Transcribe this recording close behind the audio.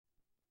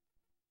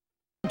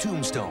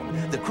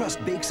Tombstone. The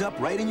crust bakes up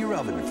right in your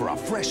oven for a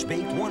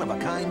fresh-baked,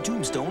 one-of-a-kind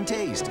Tombstone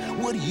taste.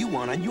 What do you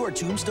want on your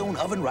Tombstone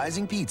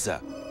oven-rising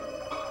pizza?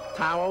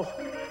 Towel?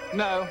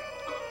 No.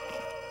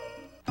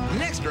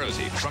 Next,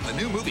 Rosie, from the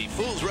new movie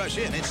Fools Rush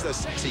In, it's the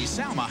sexy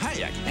Salma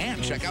Hayek.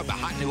 And check out the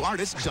hot new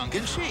artist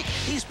Duncan Sheik.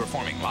 He's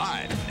performing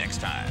live next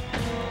time.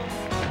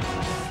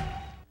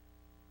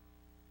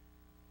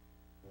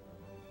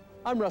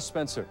 I'm Russ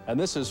Spencer, and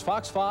this is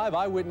Fox 5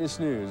 Eyewitness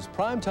News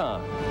Prime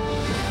Time.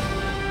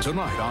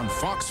 Tonight on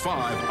Fox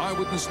 5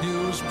 Eyewitness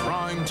News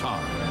Prime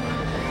Time.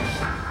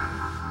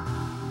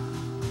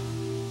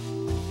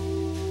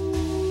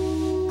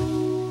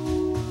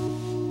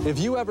 If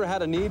you ever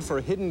had a need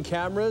for hidden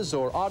cameras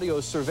or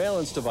audio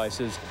surveillance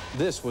devices,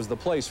 this was the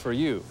place for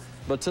you.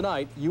 But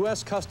tonight,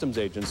 U.S. Customs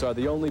agents are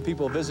the only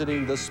people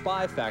visiting the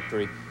spy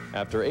factory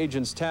after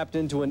agents tapped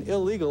into an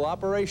illegal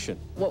operation.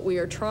 What we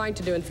are trying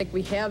to do, and think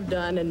we have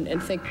done,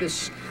 and think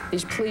these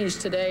pleas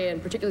today,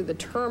 and particularly the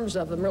terms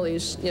of them, really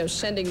is,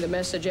 sending the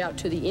message out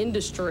to the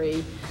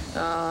industry,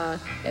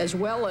 as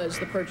well as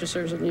the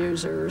purchasers and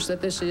users, that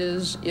this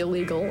is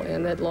illegal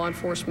and that law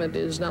enforcement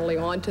is not only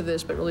onto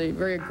this, but really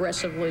very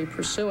aggressively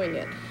pursuing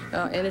it,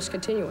 and it's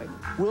continuing.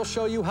 We'll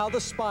show you how the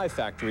spy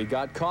factory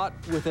got caught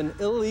with an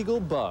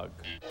illegal bug.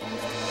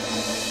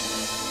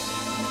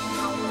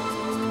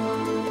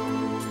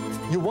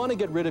 You want to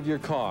get rid of your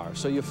car,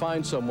 so you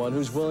find someone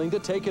who's willing to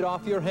take it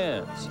off your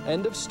hands.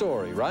 End of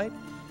story, right?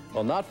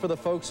 Well, not for the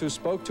folks who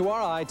spoke to our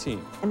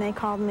I-team. And they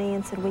called me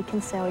and said, we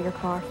can sell your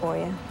car for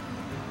you.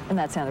 And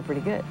that sounded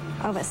pretty good.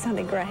 Oh, that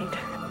sounded great.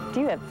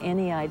 Do you have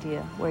any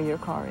idea where your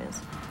car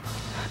is?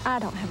 I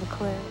don't have a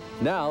clue.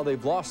 Now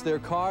they've lost their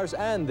cars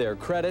and their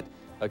credit,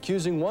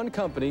 accusing one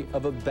company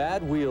of a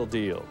bad wheel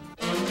deal.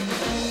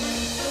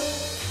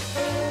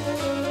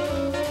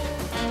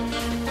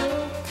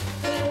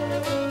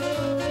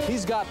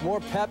 He's got more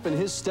pep in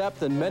his step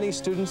than many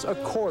students a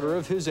quarter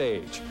of his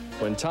age.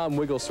 When Tom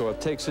Wigglesworth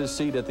takes his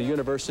seat at the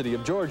University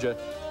of Georgia,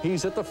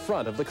 he's at the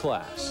front of the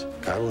class.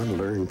 I want to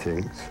learn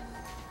things.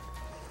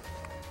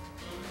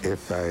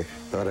 If I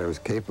thought I was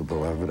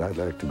capable of it, I'd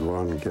like to go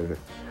on and get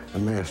a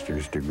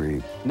master's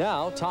degree.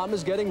 Now, Tom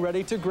is getting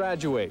ready to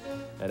graduate.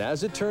 And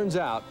as it turns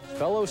out,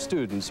 fellow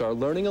students are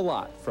learning a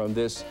lot from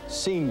this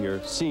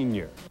senior.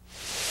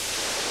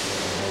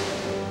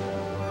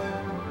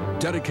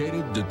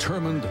 Dedicated,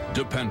 determined,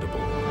 dependable.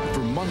 For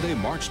Monday,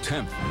 March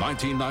 10th,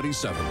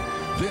 1997,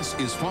 this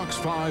is Fox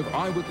 5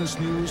 Eyewitness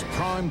News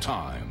Prime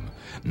Time.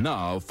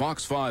 Now,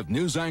 Fox 5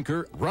 News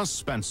anchor Russ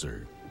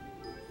Spencer.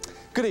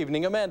 Good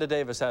evening. Amanda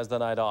Davis has the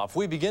night off.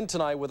 We begin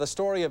tonight with a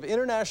story of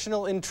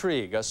international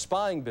intrigue, a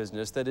spying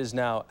business that is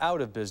now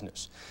out of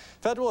business.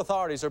 Federal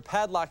authorities are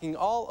padlocking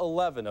all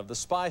 11 of the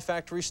spy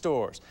factory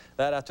stores.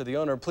 That after the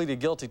owner pleaded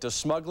guilty to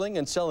smuggling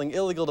and selling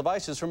illegal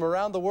devices from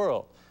around the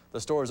world. The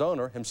store's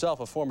owner,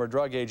 himself a former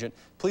drug agent,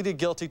 pleaded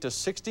guilty to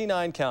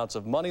 69 counts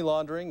of money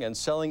laundering and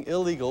selling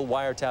illegal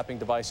wiretapping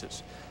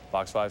devices.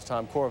 Fox 5's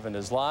Tom Corvin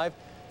is live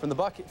from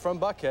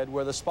Buckhead,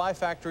 where the spy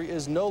factory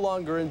is no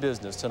longer in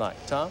business tonight.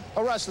 Tom?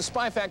 Oh, Russ, the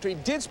spy factory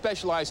did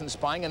specialize in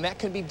spying, and that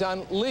can be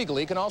done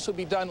legally. It can also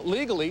be done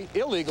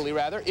illegally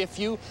rather, if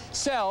you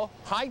sell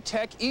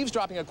high-tech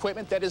eavesdropping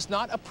equipment that is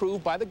not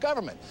approved by the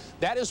government.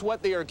 That is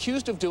what they are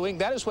accused of doing.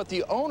 That is what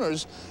the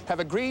owners have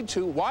agreed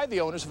to, why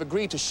the owners have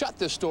agreed to shut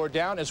this store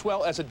down, as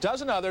well as a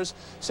dozen others,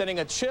 sending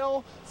a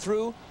chill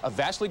through a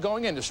vastly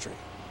growing industry.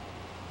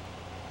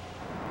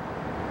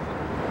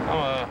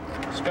 I'm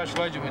a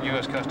special agent with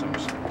U.S.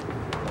 Customs.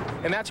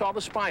 And that's all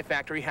the spy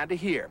factory had to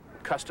hear.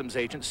 Customs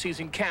agents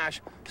seizing cash,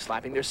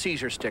 slapping their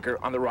seizure sticker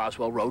on the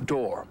Roswell Road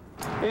door.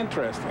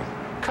 Interesting.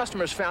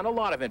 Customers found a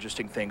lot of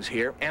interesting things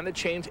here, and the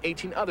chain's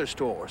 18 other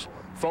stores.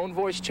 Phone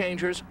voice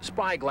changers,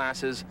 spy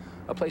glasses,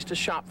 a place to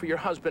shop for your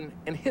husband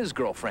and his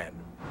girlfriend.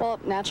 Well,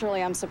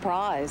 naturally, I'm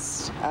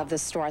surprised of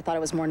this store. I thought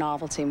it was more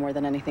novelty more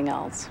than anything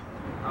else.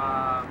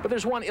 But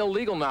there's one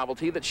illegal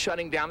novelty that's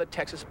shutting down the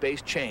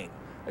Texas-based chain.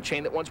 A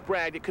chain that once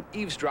bragged it could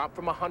eavesdrop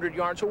from 100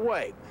 yards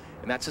away.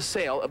 And that's the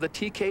sale of the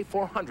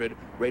TK400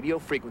 radio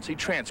frequency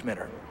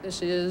transmitter.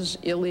 This is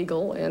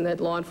illegal, and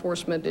that law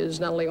enforcement is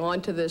not only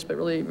onto this, but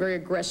really very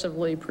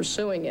aggressively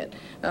pursuing it,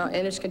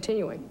 and it's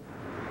continuing.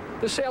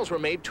 The sales were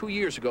made 2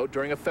 years ago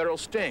during a federal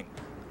sting.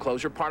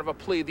 Closure part of a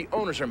plea the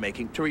owners are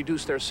making to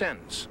reduce their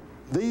sentence.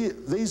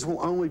 These will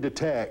only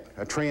detect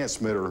a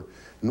transmitter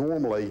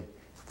normally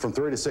from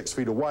 3 to 6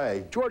 feet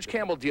away. George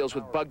Campbell deals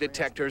with bug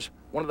detectors,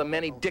 one of the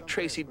many Dick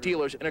Tracy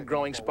dealers in a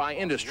growing spy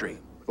industry.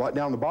 Like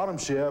down the bottom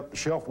shelf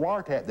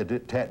wiretap the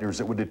detectors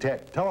that would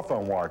detect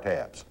telephone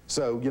wiretaps.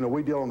 So,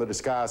 we deal on the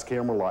disguise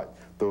camera like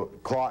the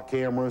clock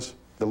cameras.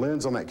 The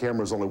lens on that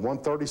camera is only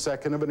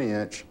 1/32 of an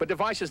inch. But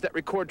devices that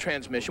record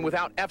transmission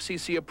without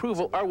FCC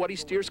approval are what he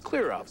steers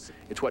clear of.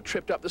 It's what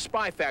tripped up the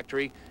spy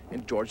factory,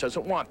 and George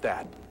doesn't want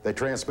that. They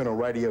transmit on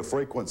radio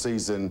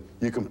frequencies, and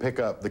you can pick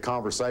up the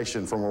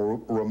conversation from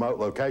a remote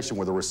location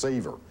with a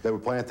receiver. They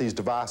would plant these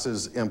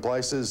devices in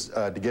places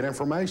to get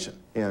information.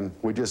 And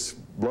we just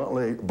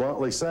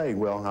bluntly say,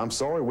 well, I'm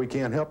sorry, we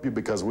can't help you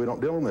because we don't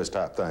deal in this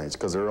type of things,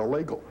 because they're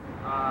illegal.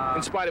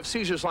 In spite of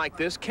seizures like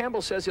this,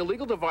 Campbell says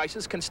illegal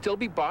devices can still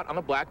be bought on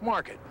the black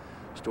market.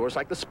 Stores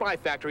like the Spy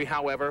Factory,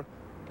 however,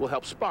 will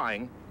help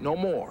spying no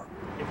more.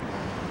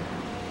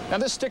 Now,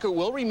 this sticker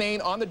will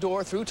remain on the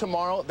door through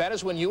tomorrow. That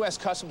is when U.S.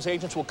 Customs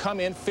agents will come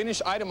in, finish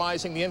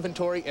itemizing the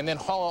inventory, and then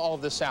haul all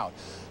of this out.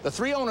 The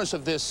 3 owners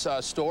of this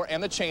store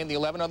and the chain, the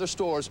 11 other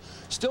stores,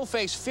 still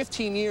face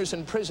 15 years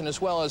in prison as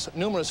well as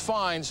numerous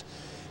fines.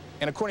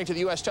 And according to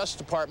the U.S. Justice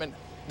Department,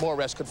 more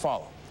arrests could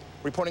follow.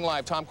 Reporting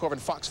live, Tom Corbin,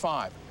 Fox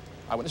 5,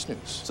 Eyewitness News.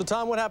 So,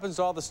 Tom, what happens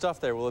to all the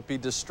stuff there? Will it be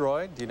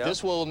destroyed? Do you know?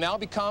 This will now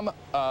become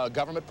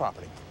government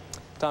property.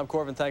 Tom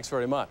Corbin, thanks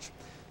very much.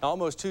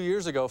 Almost 2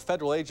 years ago,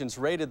 federal agents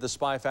raided the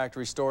Spy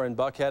Factory store in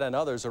Buckhead and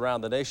others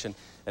around the nation.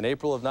 In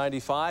April of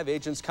 '95,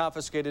 agents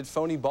confiscated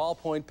phony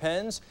ballpoint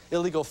pens,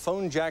 illegal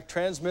phone jack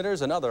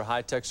transmitters, and other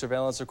high-tech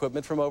surveillance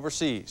equipment from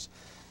overseas.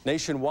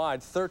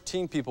 Nationwide,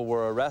 13 people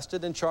were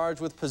arrested and charged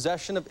with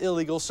possession of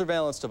illegal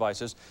surveillance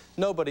devices.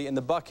 Nobody in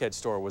the Buckhead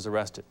store was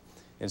arrested.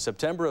 In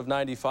September of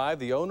 '95,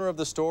 the owner of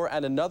the store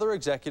and another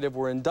executive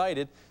were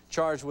indicted,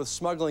 charged with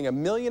smuggling $1.5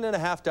 million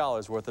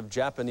worth of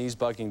Japanese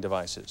bugging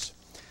devices.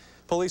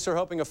 Police are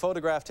hoping a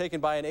photograph taken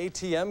by an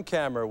ATM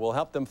camera will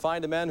help them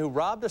find a man who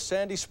robbed a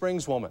Sandy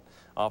Springs woman.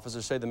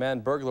 Officers say the man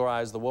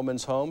burglarized the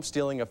woman's home,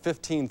 stealing a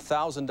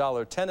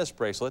 $15,000 tennis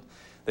bracelet.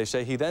 They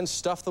say he then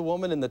stuffed the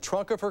woman in the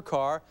trunk of her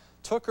car,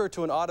 took her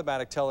to an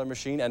automatic teller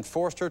machine, and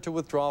forced her to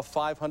withdraw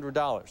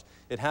 $500.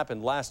 It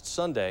happened last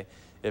Sunday.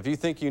 If you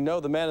think you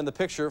know the man in the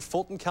picture,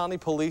 Fulton County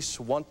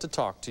Police want to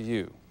talk to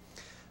you.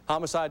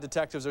 Homicide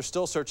detectives are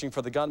still searching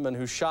for the gunman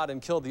who shot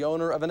and killed the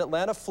owner of an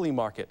Atlanta flea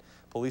market.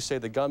 Police say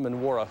the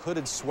gunman wore a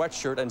hooded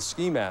sweatshirt and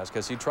ski mask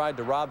as he tried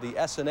to rob the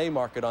S&A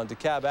market on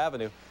DeKalb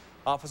Avenue.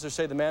 Officers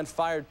say the man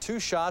fired 2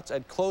 shots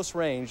at close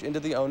range into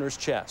the owner's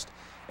chest.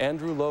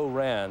 Andrew Lowe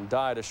Rand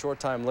died a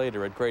short time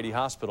later at Grady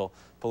Hospital.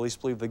 Police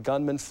believe the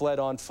gunman fled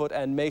on foot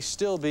and may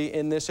still be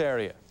in this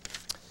area.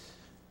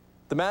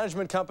 The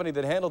management company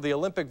that handled the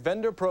Olympic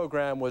vendor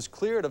program was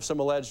cleared of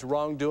some alleged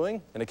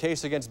wrongdoing. In a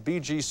case against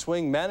BG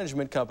Swing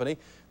Management Company,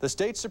 the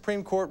state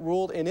Supreme Court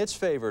ruled in its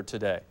favor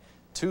today.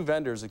 2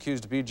 vendors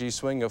accused BG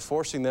Swing of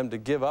forcing them to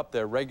give up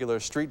their regular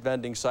street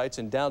vending sites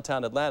in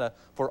downtown Atlanta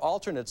for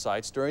alternate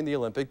sites during the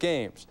Olympic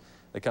Games.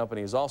 The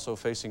company is also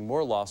facing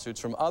more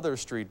lawsuits from other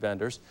street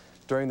vendors.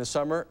 During the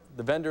summer,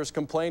 the vendors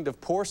complained of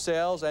poor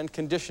sales and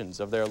conditions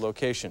of their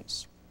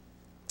locations.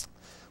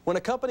 When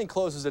a company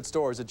closes its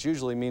doors, it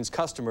usually means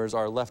customers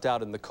are left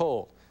out in the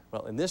cold.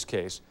 Well, in this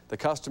case, the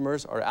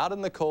customers are out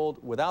in the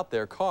cold without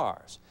their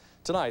cars.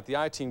 Tonight, the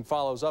I-Team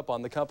follows up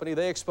on the company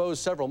they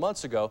exposed several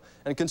months ago,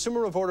 and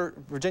consumer reporter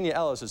Virginia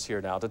Ellis is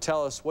here now to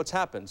tell us what's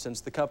happened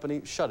since the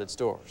company shut its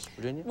doors.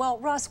 Virginia? Well,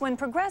 Russ, when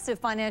Progressive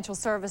Financial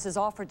Services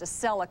offered to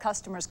sell a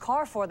customer's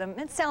car for them,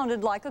 it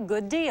sounded like a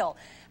good deal.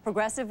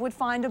 Progressive would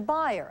find a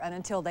buyer, and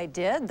until they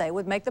did, they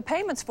would make the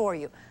payments for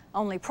you.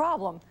 Only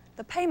problem,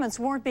 the payments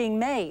weren't being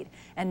made.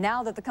 And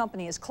now that the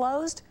company is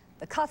closed,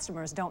 the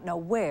customers don't know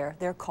where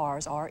their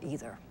cars are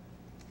either.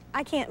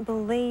 I can't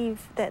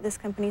believe that this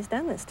company's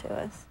done this to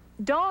us.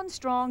 Dawn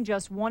Strong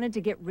just wanted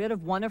to get rid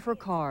of one of her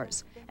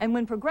cars. And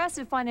when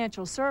Progressive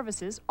Financial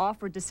Services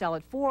offered to sell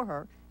it for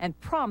her and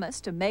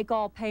promised to make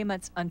all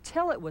payments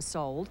until it was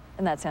sold.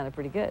 And that sounded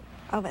pretty good.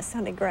 Oh, that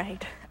sounded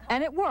great.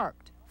 And it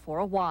worked for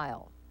a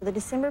while. The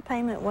December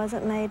payment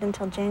wasn't made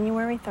until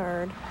January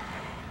 3rd.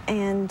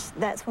 And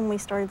that's when we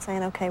started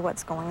saying, okay,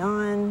 what's going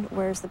on?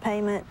 Where's the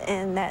payment?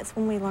 And that's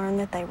when we learned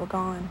that they were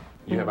gone.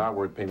 You have our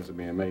word payments are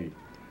being made.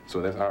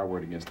 So that's our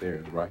word against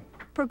theirs, right?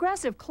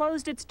 Progressive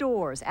closed its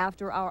doors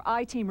after our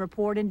I-Team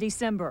report in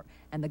December,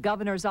 and the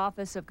Governor's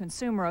Office of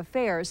Consumer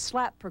Affairs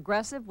slapped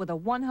Progressive with a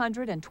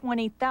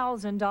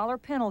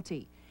 $120,000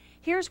 penalty.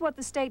 Here's what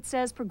the state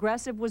says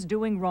Progressive was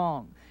doing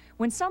wrong.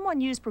 When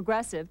someone used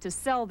Progressive to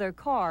sell their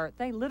car,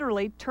 they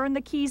literally turned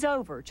the keys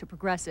over to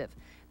Progressive.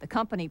 The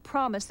company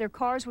promised their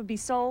cars would be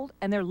sold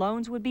and their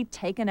loans would be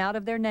taken out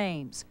of their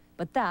names.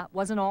 But that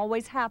wasn't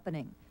always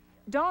happening.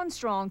 Dawn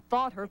Strong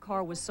thought her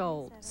car was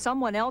sold.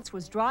 Someone else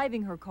was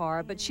driving her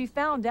car, but she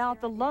found out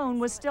the loan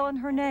was still in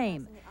her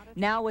name.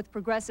 Now with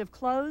Progressive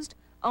closed,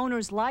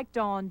 owners like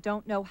Dawn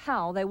don't know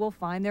how they will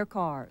find their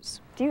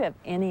cars. Do you have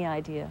any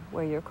idea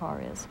where your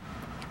car is?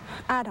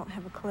 I don't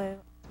have a clue.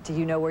 Do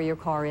you know where your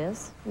car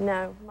is?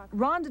 No.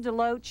 Rhonda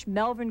DeLoach,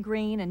 Melvin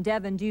Green, and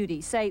Devin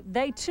Duty say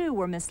they too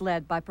were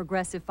misled by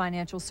Progressive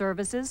Financial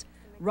Services.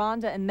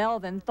 Rhonda and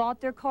Melvin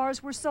thought their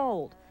cars were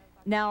sold.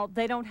 Now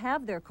they don't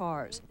have their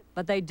cars,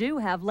 but they do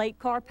have late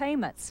car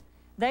payments.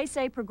 They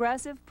say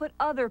Progressive put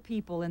other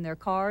people in their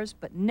cars,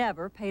 but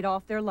never paid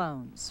off their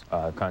loans.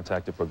 I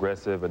contacted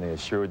Progressive, and they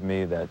assured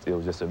me that it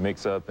was just a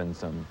mix-up and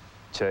some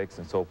checks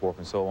and so forth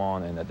and so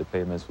on, and that the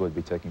payments would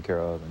be taken care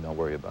of, and don't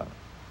worry about it.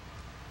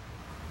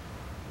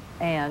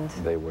 And?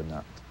 They were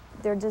not.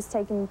 They're just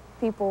taking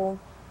people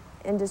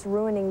and just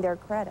ruining their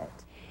credit.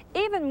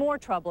 Even more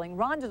troubling,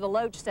 Rhonda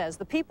DeLoach says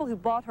the people who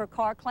bought her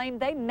car claim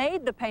they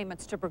made the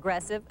payments to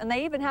Progressive, and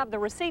they even have the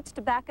receipts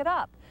to back it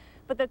up.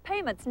 But the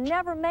payments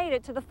never made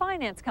it to the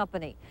finance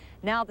company.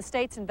 Now the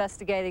state's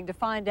investigating to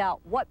find out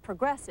what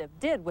Progressive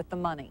did with the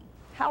money.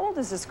 How old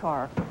is this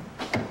car?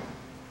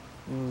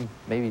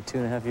 Maybe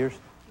 2.5 years.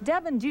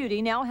 Devin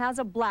Duty now has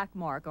a black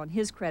mark on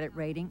his credit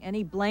rating, and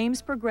he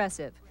blames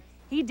Progressive.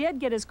 He did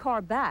get his car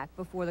back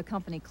before the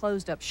company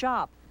closed up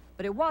shop,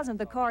 but it wasn't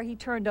the car he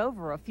turned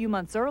over a few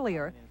months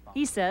earlier.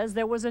 He says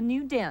there was a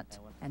new dent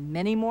and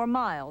many more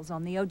miles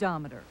on the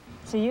odometer.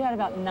 So you had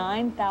about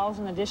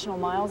 9,000 additional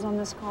miles on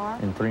this car?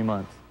 In 3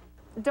 months.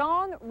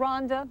 Dawn,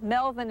 Rhonda,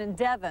 Melvin, and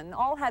Devin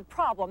all had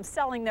problems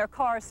selling their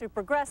cars through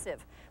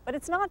Progressive. But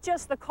it's not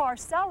just the car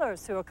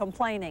sellers who are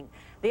complaining.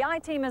 The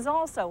I-Team has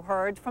also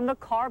heard from the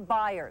car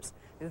buyers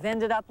who've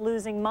ended up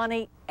losing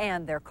money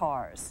and their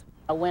cars.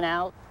 I went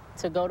out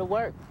to go to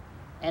work,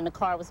 and the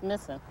car was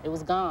missing. It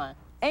was gone.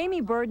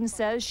 Amy Burden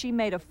says she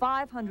made a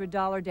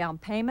 $500 down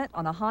payment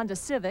on a Honda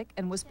Civic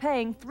and was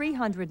paying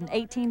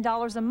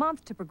 $318 a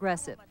month to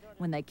Progressive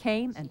when they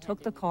came and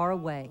took the car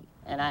away.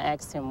 And I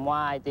asked him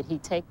why did he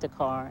take the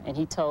car, and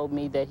he told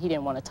me that he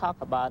didn't want to talk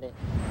about it.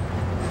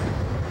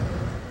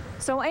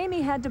 So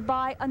Amy had to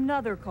buy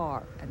another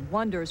car and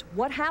wonders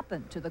what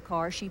happened to the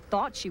car she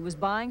thought she was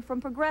buying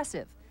from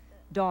Progressive.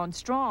 Dawn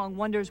Strong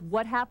wonders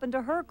what happened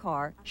to her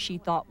car she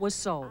thought was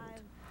sold.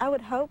 I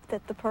would hope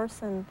that the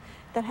person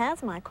that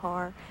has my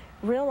car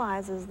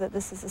realizes that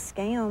this is a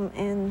scam,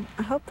 and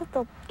I hope that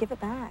they'll give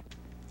it back.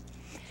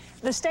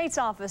 The state's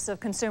Office of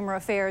Consumer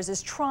Affairs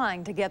is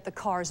trying to get the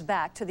cars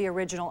back to the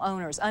original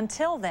owners.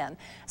 Until then,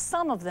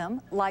 some of them,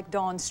 like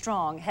Dawn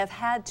Strong, have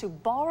had to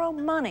borrow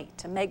money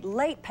to make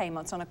late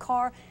payments on a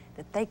car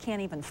that they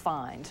can't even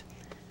find.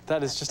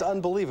 That is just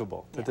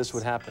unbelievable that this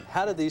would happen.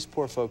 How did these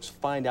poor folks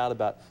find out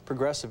about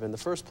Progressive in the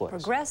first place?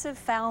 Progressive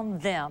found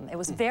them. It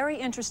was very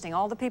interesting.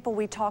 All the people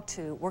we talked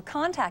to were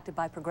contacted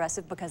by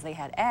Progressive because they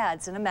had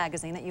ads in a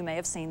magazine that you may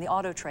have seen, the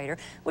Auto Trader,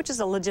 which is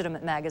a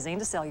legitimate magazine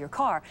to sell your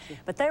car.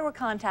 But they were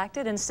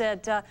contacted and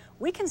said,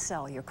 we can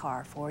sell your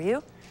car for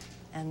you.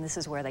 And this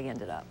is where they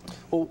ended up.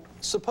 Well,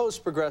 suppose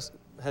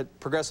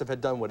Progressive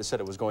had done what it said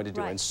it was going to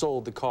do and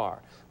sold the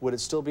car. Would it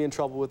still be in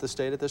trouble with the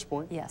state at this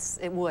point? Yes,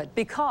 it would,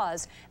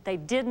 because they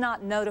did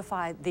not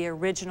notify the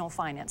original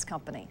finance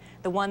company,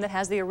 the one that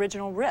has the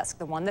original risk,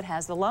 the one that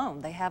has the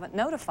loan. They haven't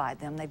notified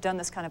them. They've done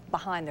this kind of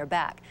behind their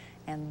back,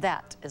 and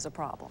that is a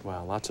problem.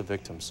 Wow, lots of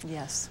victims.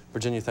 Yes.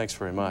 Virginia, thanks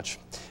very much.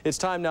 It's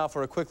time now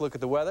for a quick look at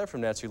the weather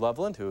from Nancy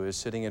Loveland, who is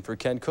sitting in for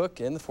Ken Cook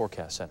in the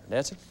Forecast Center.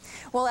 Nancy?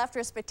 Well, after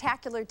a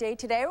spectacular day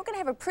today, we're going to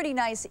have a pretty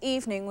nice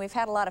evening. We've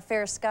had a lot of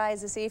fair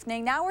skies this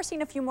evening. Now we're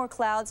seeing a few more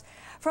clouds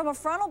from a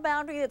frontal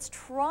boundary that's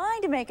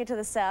trying to make it to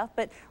the south,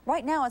 but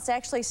right now it's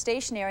actually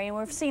stationary, and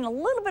we're seeing a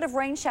little bit of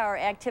rain shower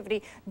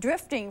activity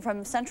drifting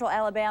from central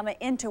Alabama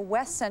into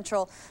west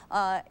central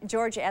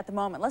Georgia at the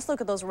moment. Let's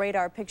look at those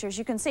radar pictures.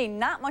 You can see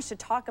not much to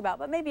talk about,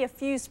 but maybe a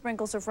few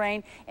sprinkles of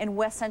rain in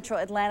west central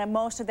Atlanta.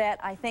 Most of that,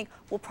 I think,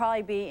 will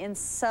probably be in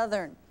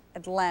southern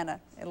Atlanta,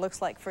 it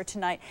looks like, for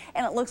tonight.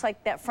 And it looks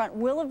like that front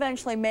will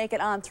eventually make it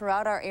on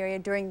throughout our area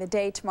during the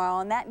day tomorrow,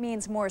 and that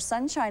means more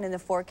sunshine in the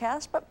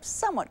forecast, but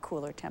somewhat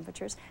cooler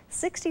temperatures.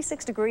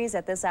 66 degrees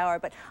at this hour,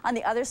 but on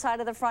the other side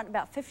of the front,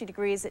 about 50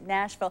 degrees at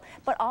Nashville.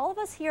 But all of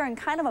us here in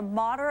kind of a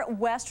moderate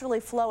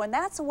westerly flow, and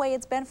that's the way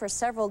it's been for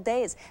several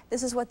days.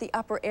 This is what the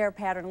upper air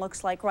pattern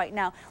looks like right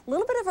now. A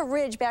little bit of a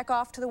ridge back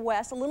off to the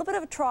west, a little bit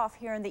of a trough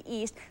here in the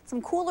east,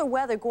 some cooler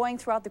weather going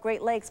throughout the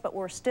Great Lakes, but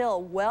we're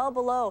still well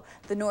below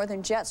the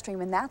northern jet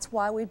stream, and that's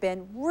why we've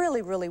been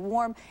really, really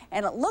warm,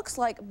 and it looks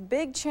like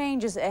big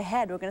changes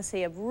ahead. We're going to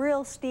see a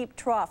real steep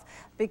trough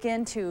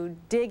begin to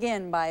dig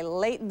in by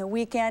late in the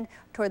weekend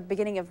toward the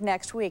beginning of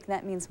next week.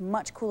 That means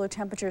much cooler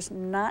temperatures,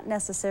 not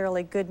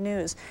necessarily good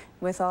news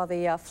with all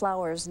the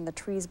flowers and the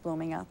trees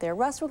blooming out there.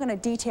 Russ, we're going to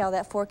detail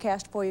that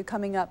forecast for you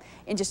coming up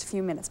in just a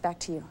few minutes. Back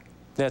to you.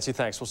 Nancy,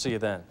 thanks. We'll see you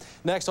then.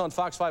 Next on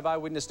Fox 5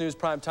 Eyewitness News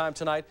Prime Time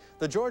tonight,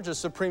 the Georgia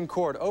Supreme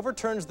Court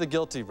overturns the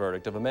guilty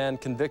verdict of a man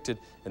convicted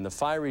in the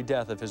fiery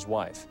death of his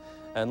wife.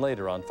 And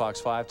later on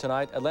Fox 5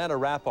 tonight, Atlanta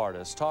rap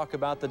artists talk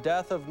about the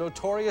death of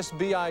Notorious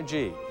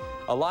B.I.G.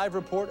 A live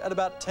report at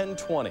about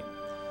 10:20.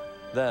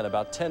 Then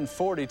about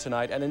 10:40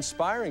 tonight, an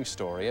inspiring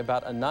story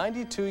about a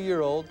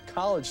 92-year-old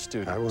college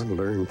student. I want to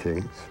learn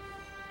things.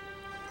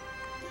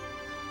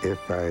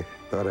 If I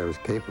thought I was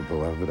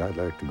capable of it, I'd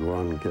like to go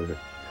on and get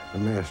a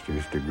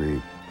master's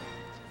degree.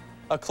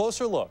 A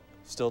closer look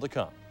still to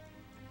come.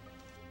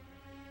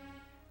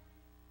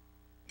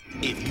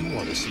 If you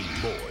want to see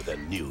more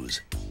than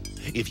news,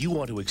 if you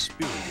want to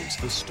experience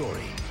the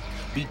story,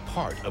 be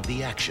part of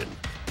the action,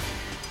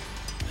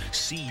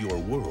 see your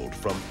world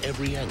from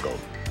every angle,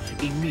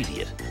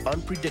 immediate,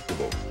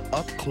 unpredictable,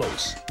 up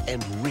close,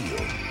 and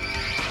real.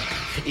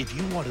 If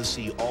you want to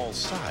see all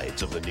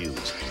sides of the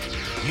news,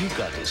 you've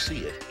got to see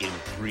it in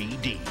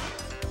 3D.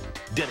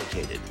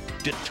 Dedicated,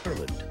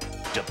 determined,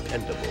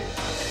 dependable.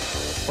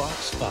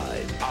 Fox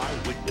 5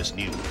 Eyewitness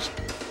News.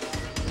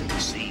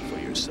 See for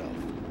yourself.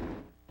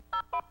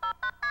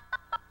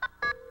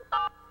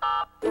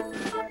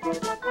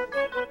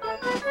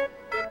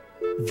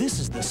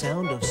 This is the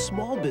sound of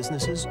small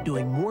businesses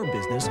doing more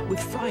business with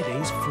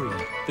Fridays free.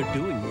 They're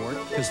doing more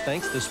because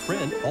thanks to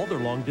Sprint, all their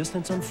long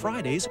distance on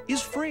Fridays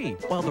is free,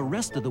 while the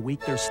rest of the week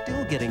they're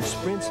still getting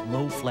Sprint's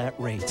low flat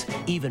rates.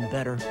 Even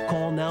better,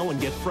 call now and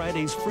get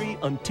Fridays free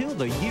until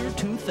the year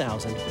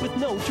 2000 with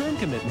no term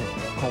commitment.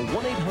 Call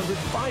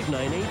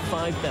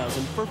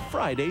 1-800-598-5000 for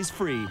Fridays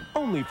free,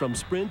 only from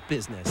Sprint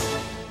Business.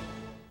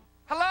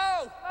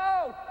 Hello?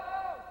 Oh.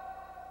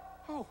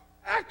 Oh.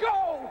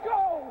 Echo!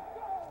 Go!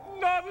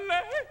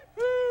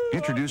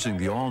 Introducing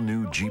the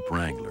all-new Jeep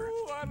Wrangler.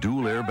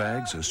 Dual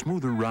airbags, a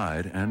smoother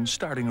ride, and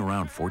starting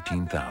around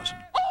 $14,000.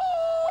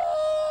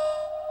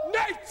 Oh!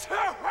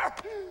 Nature!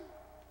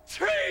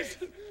 Trees!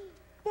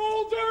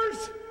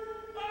 Boulders!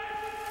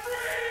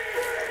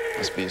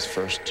 Must be his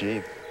first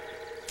Jeep.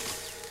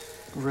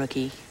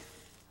 Rookie.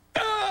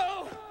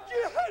 Oh!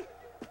 God.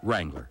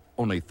 Wrangler,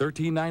 only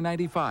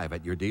 $13,995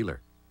 at your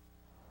dealer.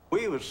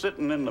 We was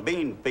sitting in the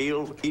bean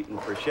field eating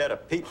bruschetta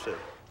pizza,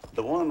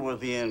 the one with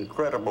the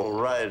incredible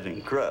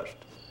rising crust.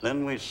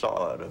 Then we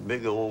saw it, a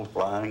big old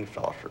flying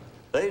saucer.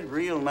 They's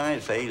real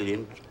nice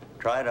aliens,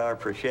 tried our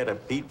bruschetta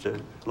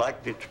pizza,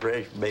 liked its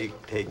fresh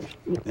baked taste.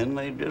 Then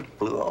they just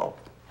flew off.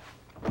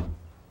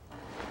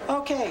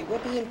 Okay, we'll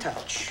be in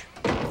touch.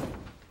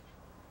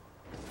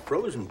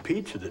 Frozen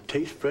pizza that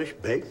tastes fresh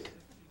baked?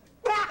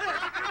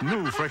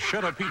 New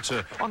Freshetta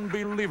Pizza.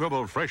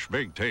 Unbelievable fresh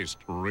baked taste,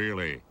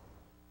 really.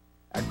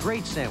 A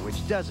great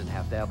sandwich doesn't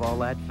have to have all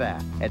that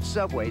fat. At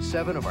Subway,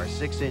 7 of our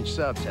 6-inch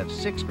subs have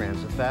 6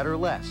 grams of fat or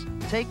less.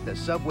 Take the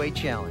Subway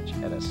Challenge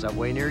at a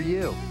Subway near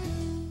you.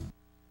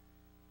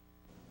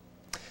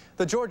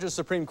 The Georgia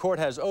Supreme Court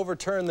has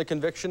overturned the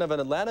conviction of an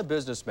Atlanta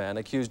businessman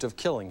accused of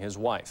killing his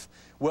wife.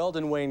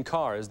 Weldon Wayne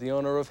Carr is the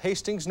owner of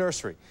Hastings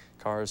Nursery.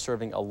 Carr is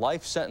serving a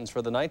life sentence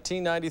for the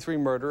 1993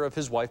 murder of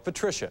his wife,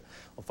 Patricia.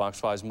 Well, Fox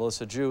 5's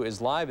Melissa Jew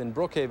is live in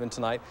Brookhaven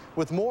tonight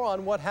with more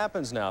on what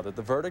happens now that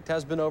the verdict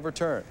has been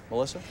overturned.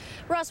 Melissa?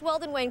 Russ,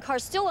 Weldon Wayne Carr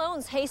still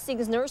owns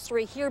Hastings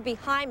Nursery here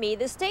behind me.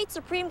 The state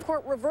Supreme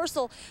Court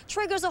reversal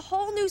triggers a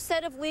whole new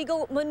set of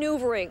legal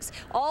maneuverings,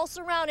 all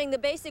surrounding the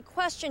basic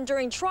question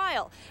during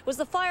trial. Was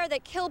the fire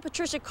that killed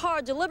Patricia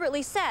Carr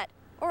deliberately set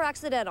or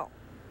accidental?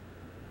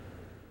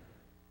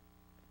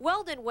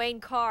 Weldon Wayne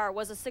Carr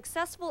was a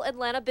successful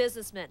Atlanta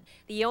businessman,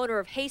 the owner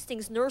of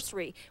Hastings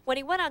Nursery, when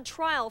he went on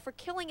trial for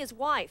killing his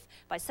wife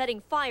by setting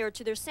fire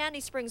to their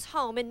Sandy Springs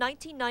home in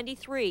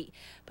 1993.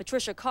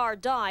 Patricia Carr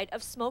died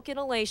of smoke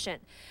inhalation.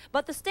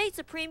 But the state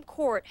Supreme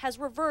Court has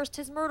reversed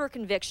his murder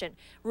conviction,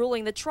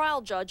 ruling the trial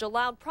judge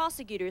allowed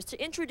prosecutors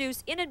to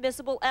introduce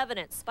inadmissible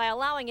evidence by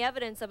allowing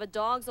evidence of a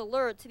dog's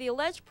alert to the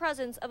alleged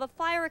presence of a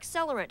fire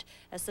accelerant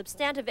as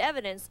substantive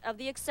evidence of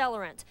the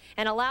accelerant,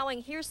 and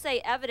allowing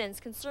hearsay evidence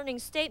concerning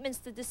statements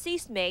the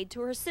deceased made to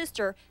her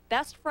sister,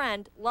 best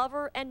friend,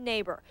 lover, and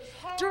neighbor.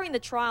 During the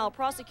trial,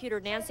 prosecutor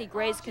Nancy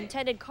Grace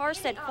contended Carr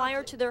set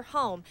fire to their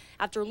home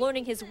after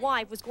learning his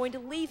wife was going to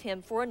leave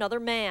him for another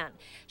man.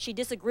 She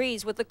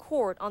disagrees with the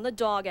court on the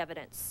dog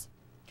evidence.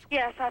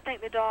 Yes, I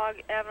think the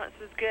dog evidence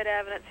is good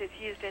evidence. It's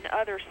used in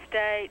other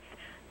states.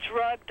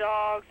 Drug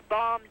dogs,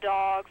 bomb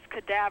dogs,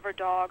 cadaver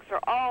dogs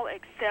are all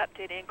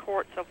accepted in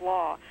courts of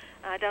law.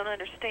 I don't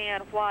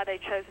understand why they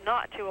chose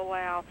not to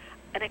allow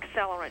an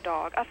accelerant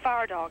dog, a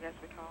fire dog as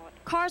we call it.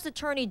 Carr's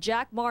attorney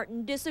Jack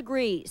Martin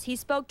disagrees. He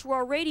spoke to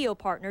our radio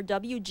partner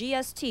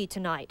WGST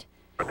tonight.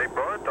 They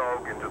brought a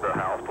dog into the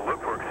house to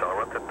look for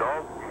accelerant. The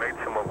dog made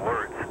some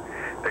alerts.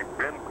 They've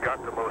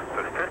got the most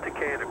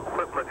sophisticated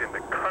equipment in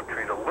the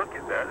country to look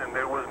at that, and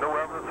there was no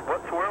evidence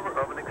whatsoever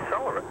of an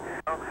accelerant.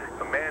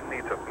 The man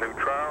needs a new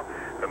trial.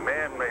 The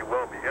man may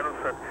well be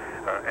innocent,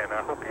 and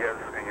I hope he has,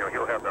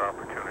 he'll have the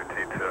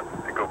opportunity to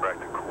go back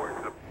to court.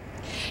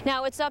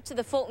 Now it's up to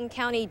the Fulton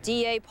County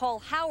DA Paul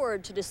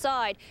Howard to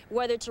decide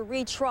whether to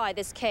retry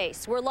this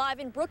case. We're live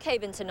in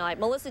Brookhaven tonight.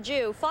 Melissa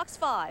Jew, Fox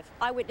 5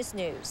 Eyewitness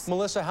News.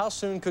 Melissa, how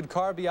soon could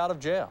Carr be out of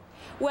jail?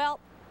 Well,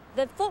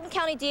 the Fulton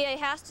County DA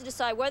has to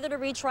decide whether to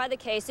retry the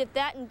case. If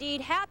that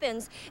indeed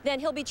happens, then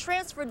he'll be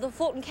transferred to the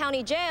Fulton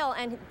County Jail,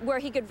 and where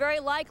he could very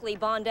likely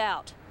bond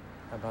out.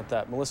 How about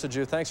that? Melissa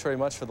Jew, thanks very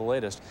much for the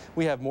latest.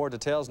 We have more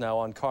details now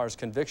on Carr's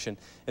conviction.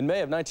 In May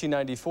of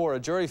 1994, a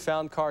jury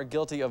found Carr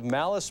guilty of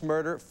malice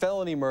murder,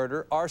 felony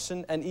murder,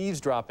 arson, and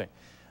eavesdropping.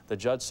 The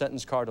judge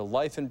sentenced Carr to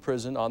life in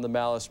prison on the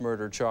malice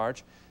murder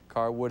charge.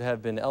 Carr would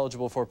have been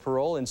eligible for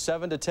parole in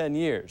 7 to 10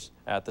 years.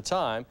 At the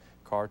time,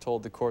 Carr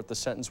told the court the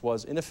sentence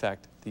was, in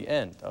effect, the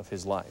end of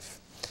his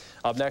life.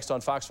 Up next on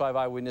Fox 5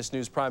 Eyewitness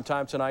News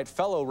Primetime tonight,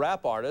 fellow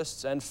rap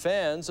artists and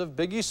fans of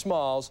Biggie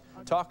Smalls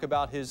talk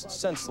about his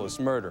senseless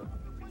murder.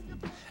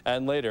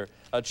 And later,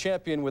 a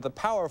champion with a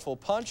powerful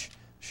punch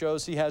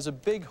shows he has a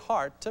big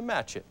heart to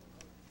match it.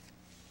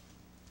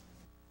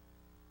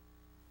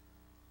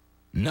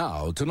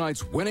 Now,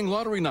 tonight's winning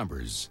lottery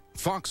numbers.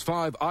 Fox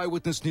 5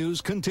 Eyewitness News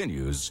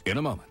continues in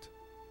a moment.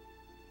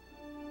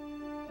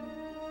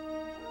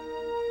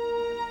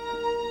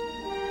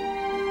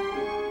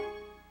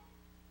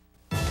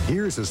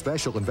 Here's a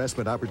special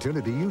investment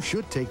opportunity you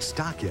should take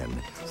stock in.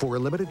 For a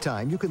limited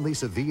time, you can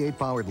lease a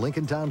V8-powered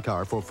Lincoln Town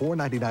Car for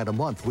 $499 a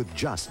month with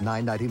just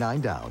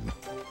 $999 down.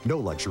 No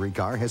luxury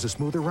car has a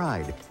smoother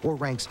ride or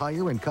ranks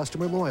higher in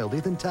customer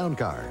loyalty than Town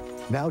Car.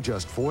 Now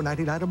just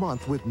 $499 a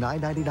month with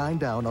 $999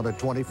 down on a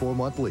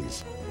 24-month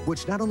lease,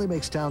 which not only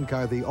makes Town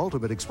Car the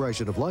ultimate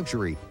expression of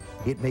luxury,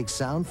 it makes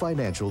sound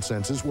financial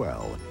sense as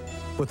well.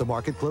 But the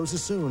market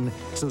closes soon,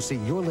 so see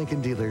your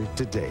Lincoln dealer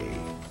today.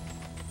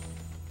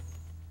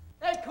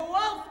 Hey,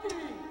 Kowalski!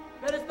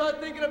 Better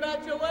start thinking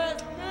about your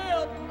last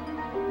meal.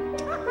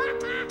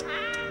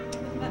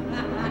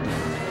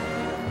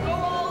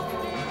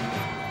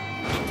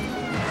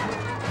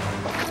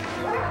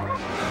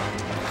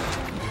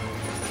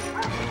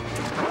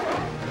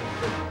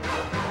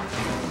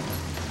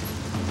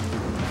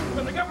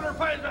 When the governor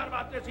finds out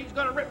about this, he's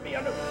gonna rip me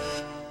a new...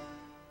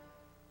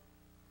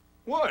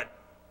 What?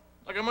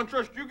 Like I'm gonna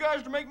trust you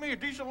guys to make me a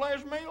decent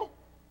last meal?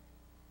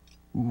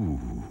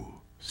 Ooh,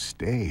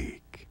 steak.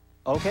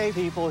 Okay,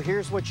 people,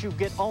 here's what you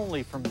get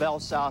only from Bell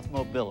South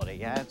Mobility.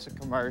 Yeah, it's a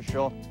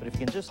commercial, but if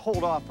you can just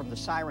hold off from the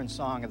siren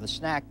song of the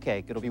snack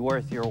cake, it'll be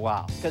worth your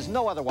while. Because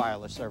no other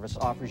wireless service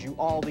offers you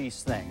all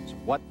these things.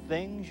 What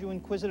things, you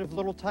inquisitive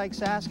little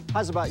tykes ask?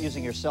 How's about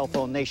using your cell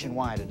phone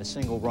nationwide at a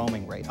single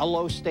roaming rate, a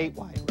low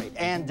statewide rate,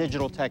 and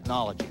digital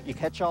technology? You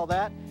catch all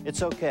that?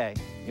 It's okay.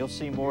 You'll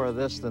see more of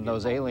this than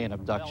those alien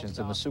abductions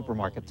in the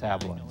supermarket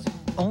tabloids.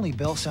 Only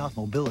Bell South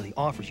Mobility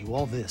offers you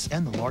all this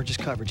and the largest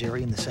coverage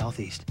area in the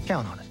Southeast.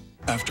 Count on it.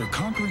 After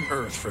conquering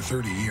Earth for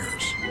 30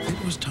 years,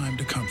 it was time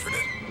to comfort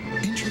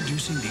it.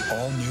 Introducing the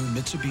all-new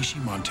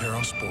Mitsubishi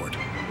Montero Sport.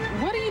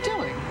 What are you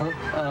doing?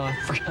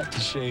 Forgot to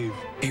shave.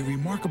 A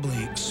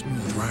remarkably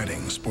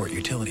smooth-riding sport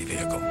utility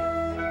vehicle.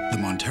 The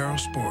Montero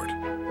Sport.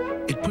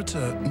 It puts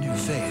a new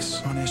face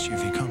on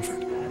SUV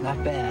comfort.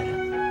 Not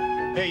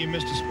bad. Hey, you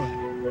missed a spot.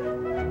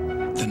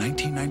 The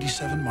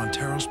 1997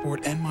 Montero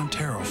Sport and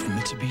Montero from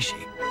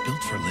Mitsubishi,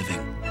 built for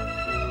living.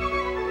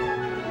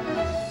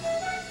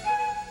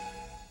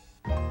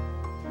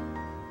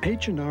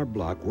 H&R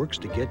Block works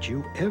to get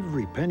you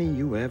every penny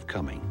you have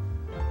coming.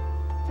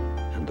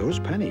 And those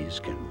pennies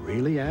can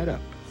really add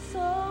up.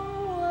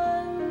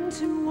 Someone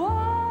to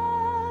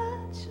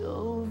watch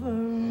over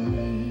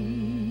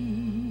me.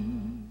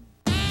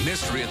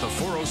 Mystery at the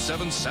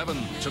 4077,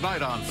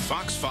 tonight on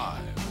Fox 5.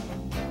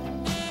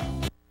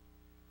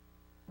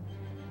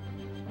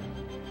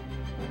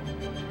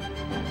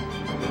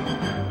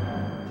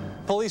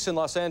 Police in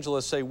Los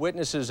Angeles say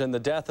witnesses in the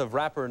death of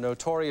rapper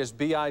Notorious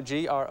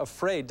B.I.G. are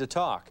afraid to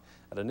talk.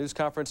 At a news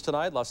conference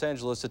tonight, Los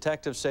Angeles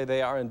detectives say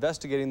they are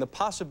investigating the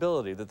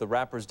possibility that the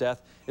rapper's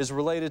death is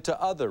related to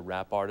other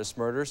rap artist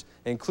murders,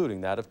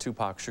 including that of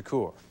Tupac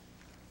Shakur.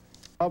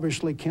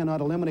 Obviously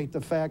cannot eliminate the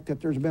fact that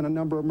there's been a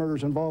number of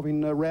murders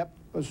involving rap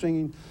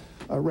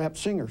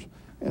singers.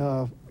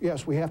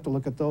 Yes, we have to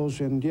look at those,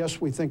 and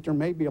yes, we think there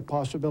may be a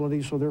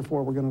possibility, so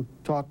therefore we're going to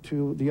talk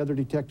to the other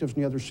detectives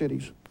in the other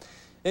cities.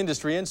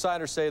 Industry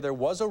insiders say there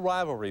was a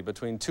rivalry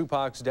between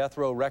Tupac's Death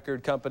Row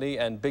Record Company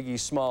and Biggie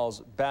Smalls'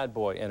 Bad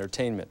Boy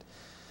Entertainment.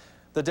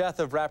 The death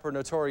of rapper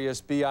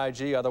Notorious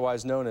B.I.G.,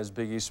 otherwise known as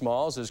Biggie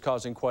Smalls, is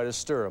causing quite a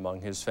stir among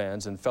his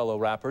fans and fellow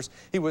rappers.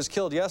 He was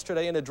killed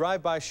yesterday in a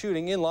drive-by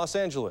shooting in Los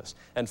Angeles,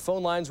 and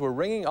phone lines were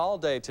ringing all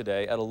day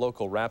today at a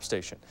local rap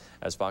station.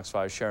 As Fox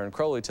 5's Sharon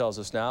Crowley tells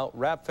us now,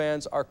 rap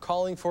fans are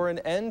calling for an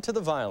end to the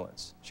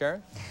violence.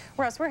 Sharon?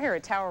 Russ, we're here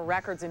at Tower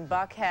Records in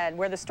Buckhead,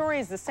 where the story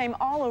is the same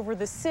all over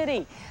the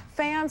city.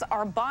 Fans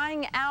are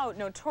buying out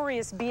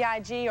Notorious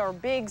B.I.G. or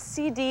Big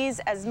CDs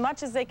as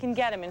much as they can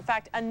get them. In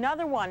fact,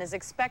 another one is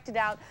expected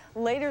out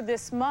later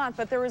this month,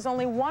 but there is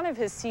only one of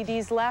his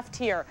CDs left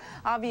here.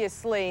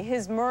 Obviously,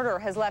 his murder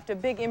has left a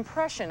big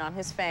impression on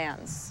his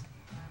fans.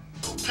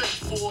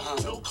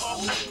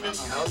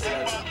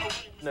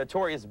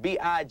 Notorious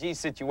B.I.G.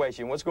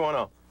 situation. What's going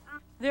on?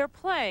 They're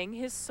playing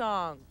his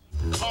song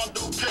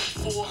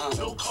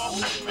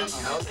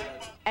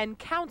and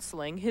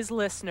counseling his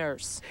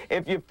listeners.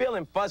 If you're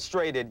feeling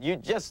frustrated, you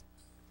just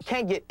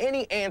can't get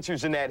any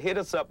answers in that, hit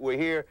us up. We're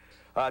here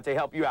to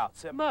help you out.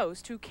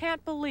 Most who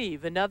can't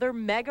believe another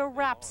mega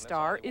rap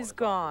star is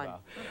gone.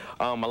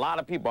 A lot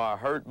of people are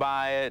hurt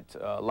by it.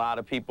 A lot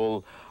of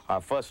people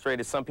are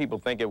frustrated. Some people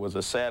think it was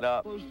a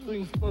setup.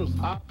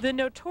 The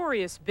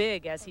Notorious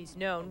Big, as he's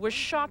known, was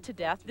shot to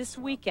death this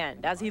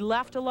weekend as he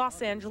left a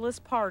Los Angeles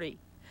party.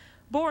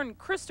 Born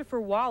Christopher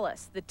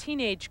Wallace, the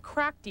teenage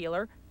crack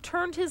dealer,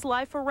 turned his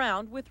life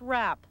around with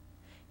rap.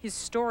 His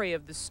story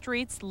of the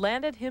streets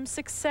landed him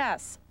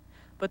success.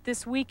 But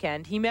this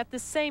weekend, he met the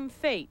same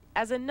fate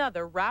as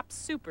another rap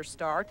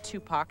superstar,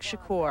 Tupac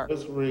Shakur.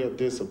 It's real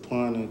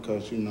disappointing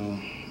because, you know,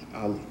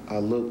 I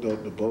looked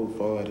up to both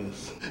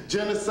artists.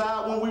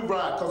 Genocide when we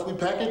ride because we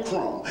packing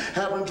chrome.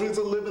 Having dreams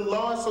of living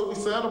large so we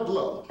set a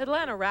blow.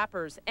 Atlanta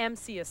rappers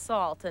MC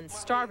Assault and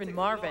Starvin'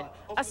 Marvin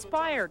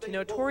aspire to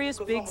Notorious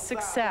Big's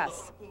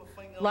success.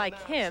 Like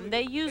him,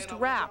 they used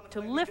rap to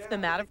lift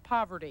them out of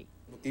poverty.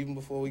 Even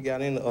before we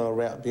got into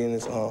rap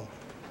business,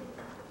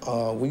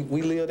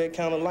 we live that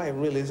kind of life,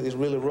 really. It's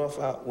really rough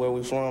out where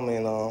we're from,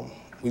 and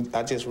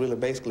I just really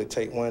basically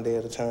take one day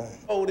at a time.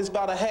 Oh, it's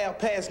about a half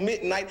past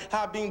midnight,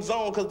 high beam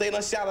zone, because they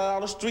done shot out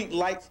all the street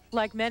lights.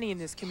 Like many in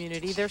this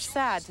community, they're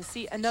sad to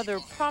see another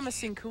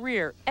promising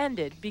career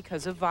ended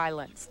because of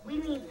violence. We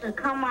need to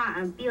come out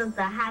and build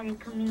the highly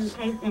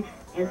communication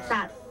and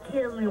stop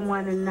killing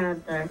one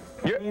another.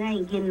 It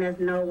ain't getting us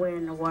nowhere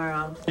in the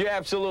world. You're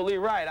absolutely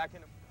right.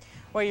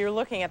 Well, you're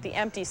looking at the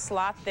empty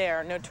slot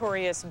there.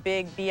 Notorious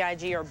Big,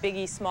 B.I.G., or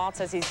Biggie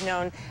Smalls, as he's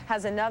known,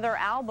 has another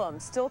album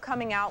still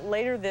coming out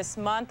later this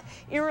month.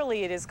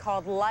 Eerily, it is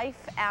called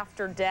Life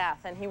After Death,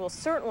 and he will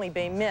certainly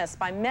be missed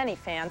by many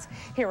fans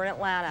here in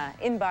Atlanta.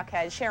 In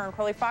Buckhead, Sharon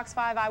Crowley, Fox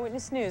 5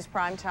 Eyewitness News,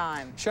 Prime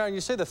Time. Sharon,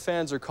 you say the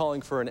fans are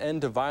calling for an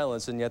end to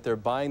violence, and yet they're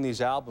buying these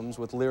albums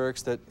with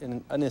lyrics that,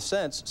 in a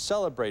sense,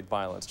 celebrate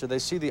violence. Do they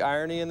see the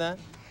irony in that?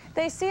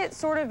 They see it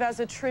sort of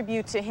as a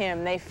tribute to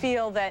him. They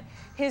feel that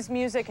his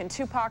music and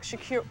Tupac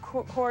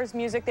Shakur's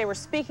music, they were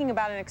speaking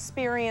about an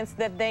experience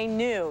that they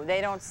knew.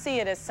 They don't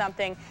see it as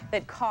something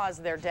that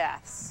caused their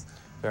deaths.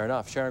 Fair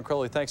enough. Sharon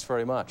Crowley, thanks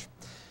very much.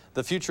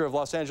 The future of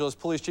Los Angeles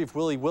Police Chief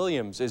Willie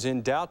Williams is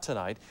in doubt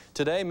tonight.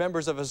 Today,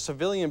 members of a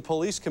civilian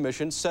police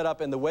commission set up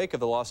in the wake of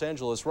the Los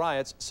Angeles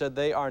riots said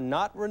they are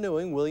not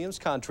renewing Williams'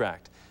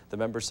 contract. The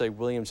members say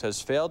Williams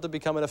has failed to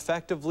become an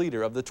effective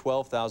leader of the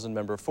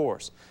 12,000-member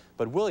force.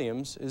 But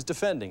Williams is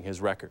defending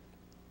his record.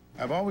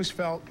 I've always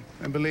felt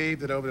and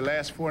believed that over the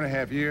last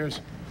 4.5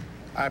 years,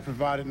 I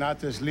provided not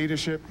just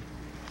leadership,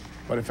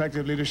 but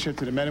effective leadership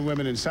to the men and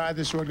women inside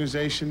this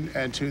organization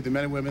and to the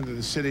men and women of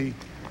the city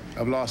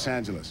of Los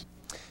Angeles.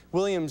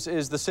 Williams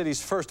is the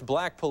city's first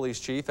black police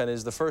chief and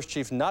is the first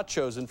chief not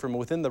chosen from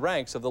within the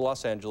ranks of the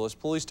Los Angeles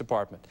Police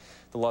Department.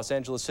 The Los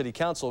Angeles City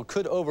Council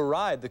could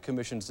override the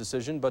commission's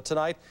decision, but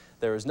tonight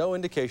there is no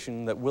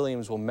indication that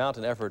Williams will mount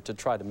an effort to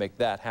try to make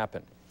that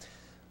happen.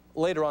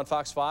 Later on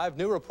Fox 5,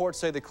 new reports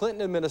say the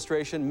Clinton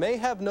administration may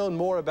have known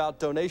more about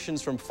donations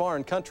from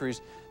foreign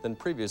countries than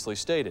previously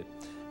stated.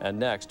 And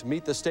next,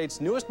 meet the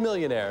state's newest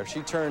millionaire.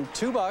 She turned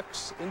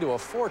 $2 into a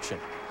fortune.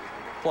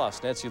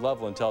 Plus, Nancy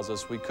Loveland tells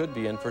us we could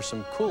be in for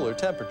some cooler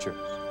temperatures.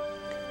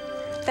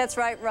 That's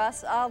right,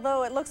 Russ.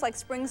 Although it looks like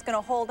spring's going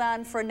to hold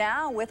on for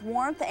now with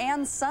warmth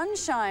and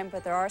sunshine,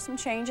 but there are some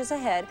changes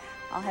ahead.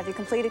 I'll have your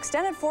complete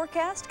extended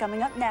forecast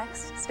coming up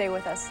next. Stay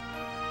with us.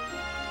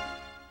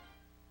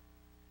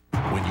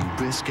 When you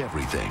risk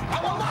everything.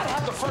 I will not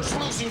have the first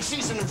losing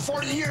season in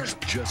 40 years.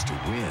 Just to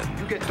win.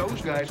 You get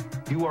those guys,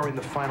 you are in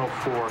the Final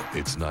Four.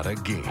 It's not a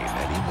game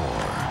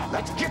anymore.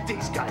 Let's get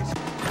these guys.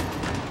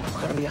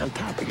 We're gonna be on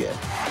top again.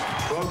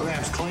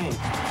 Program's clean.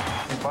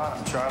 He bought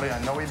him, Charlie.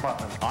 I know he bought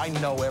him. I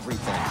know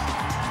everything.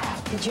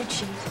 Did you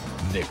cheat?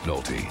 Nick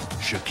Nolte,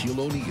 Shaquille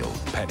O'Neal,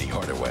 Penny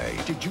Hardaway.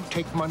 Did you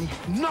take money?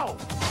 No!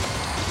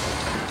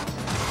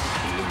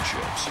 Blue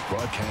Chips,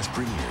 broadcast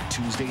premiere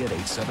Tuesday at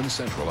 8/7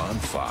 Central on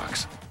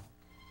Fox.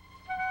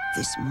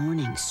 This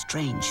morning,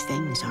 strange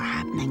things are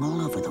happening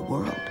all over the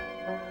world.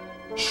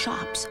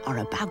 Shops are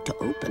about to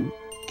open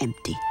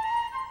empty.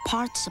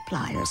 Parts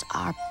suppliers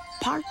are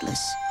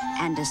partless,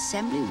 and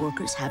assembly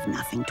workers have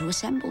nothing to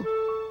assemble.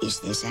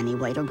 Is this any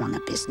way to run a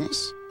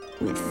business?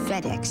 With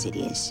FedEx it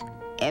is.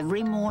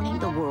 Every morning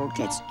the world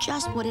gets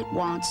just what it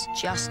wants,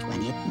 just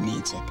when it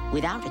needs it,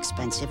 without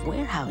expensive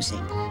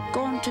warehousing.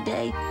 Gone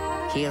today,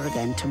 here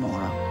again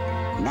tomorrow.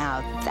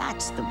 Now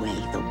that's the way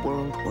the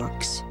world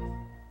works.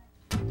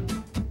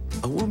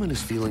 A woman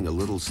is feeling a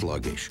little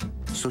sluggish.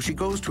 So she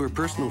goes to her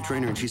personal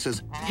trainer and she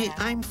says, "Hey,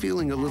 I'm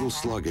feeling a little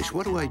sluggish.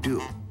 What do I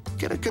do?"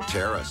 "Get a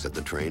Katera," said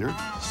the trainer.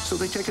 So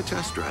they take a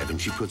test drive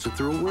and she puts it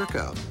through a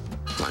workout.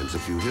 Climbs a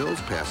few hills,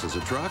 passes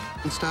a truck,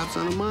 and stops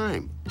on a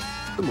mime.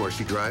 The more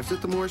she drives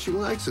it, the more she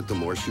likes it. The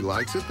more she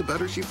likes it, the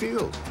better she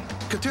feels.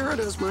 "Katera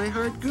does my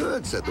heart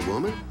good," said the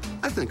woman.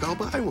 "I think I'll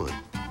buy one."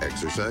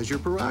 "Exercise your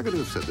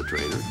prerogative," said the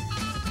trainer.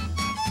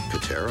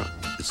 Katera,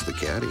 it's the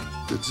caddy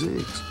that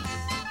zigs.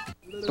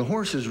 The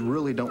horses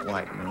really don't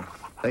like me.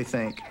 They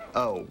think,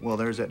 oh, well,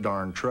 there's that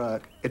darn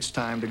truck. It's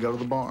time to go to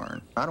the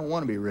barn. I don't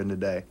want to be ridden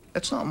today.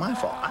 That's not my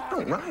fault. I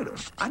don't ride them.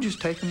 I just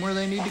take them where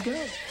they need to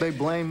go. They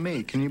blame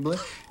me. Can you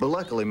believe? But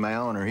luckily, my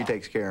owner, he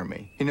takes care of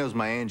me. He knows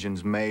my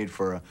engine's made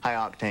for a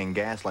high-octane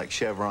gas like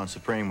Chevron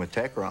Supreme with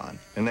Techron.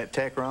 And that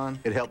Techron,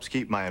 it helps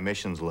keep my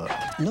emissions low.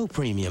 No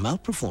premium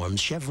outperforms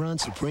Chevron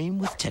Supreme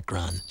with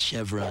Techron.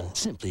 Chevron,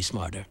 simply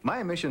smarter.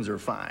 My emissions are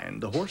fine.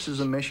 The horse's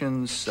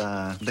emissions,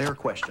 they're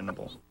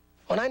questionable.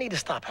 When I need to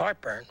stop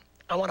heartburn,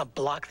 I want to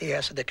block the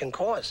acid that can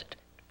cause it,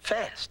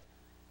 fast.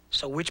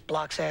 So which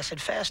blocks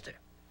acid faster?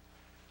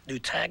 Do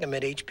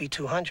Tagamet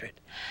HB200.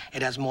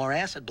 It has more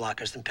acid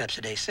blockers than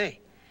Pepcid AC.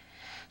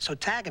 So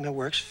Tagamet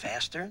works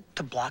faster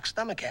to block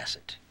stomach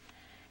acid.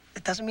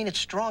 It doesn't mean it's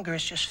stronger,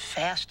 it's just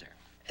faster.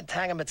 And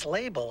Tagamet's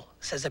label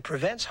says it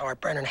prevents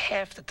heartburn in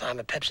half the time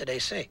of Pepcid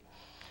AC.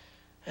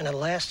 And it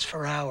lasts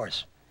for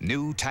hours.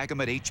 New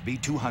Tagamet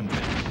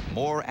HB200.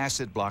 More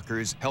acid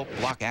blockers help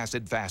block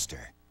acid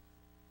faster.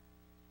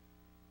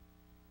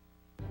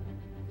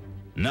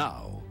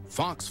 Now,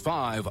 Fox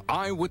 5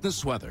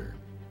 Eyewitness Weather.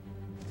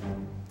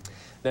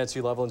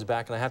 Nancy Loveland's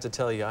back, and I have to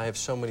tell you, I have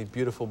so many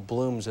beautiful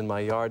blooms in my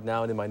yard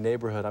now and in my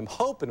neighborhood. I'm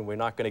hoping we're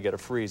not going to get a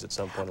freeze at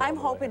some point. I'm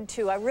hoping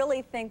too. I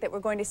really think that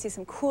we're going to see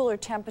some cooler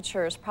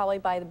temperatures probably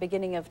by the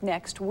beginning of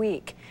next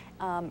week.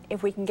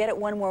 If we can get it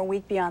one more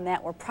week beyond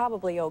that, we're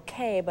probably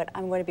okay, but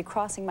I'm going to be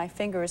crossing my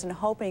fingers and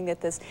hoping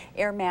that this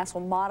air mass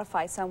will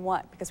modify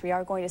somewhat, because we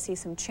are going to see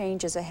some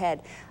changes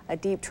ahead. A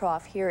deep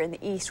trough here in the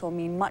east will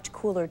mean much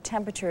cooler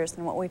temperatures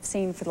than what we've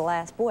seen for the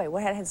last, boy,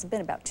 what has it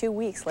been, about 2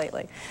 weeks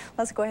lately.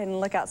 Let's go ahead and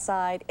look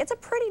outside. It's a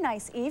pretty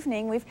nice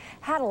evening. We've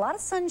had a lot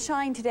of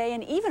sunshine today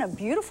and even a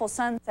beautiful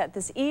sunset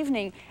this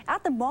evening.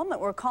 At the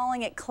moment, we're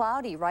calling it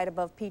cloudy right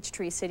above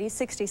Peachtree City,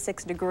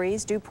 66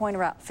 degrees, dew point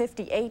around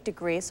 58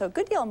 degrees, so a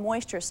good deal of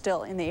moisture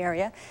still in the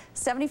area.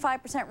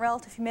 75%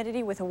 relative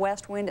humidity with a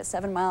west wind at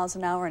 7 miles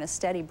an hour and a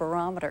steady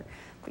barometer.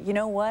 But you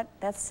know what?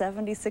 That's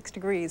 76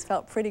 degrees.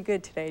 Felt pretty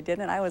good today,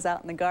 didn't it? I was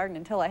out in the garden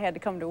until I had to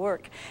come to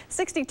work.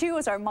 62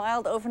 was our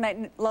mild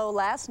overnight low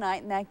last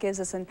night, and that gives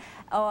us an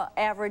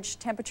average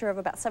temperature of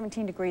about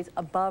 17 degrees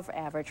above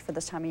average for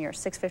this time of year.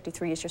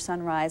 6:53 is your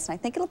sunrise, and I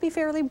think it'll be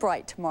fairly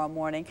bright tomorrow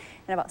morning,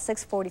 and about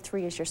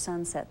 6:43 is your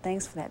sunset.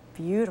 Thanks for that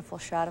beautiful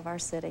shot of our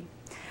city.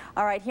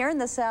 All right, here in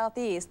the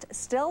southeast,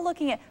 still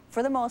looking at,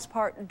 for the most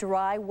part,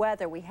 dry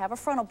weather. We have a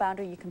frontal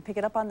boundary. You can pick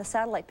it up on the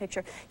satellite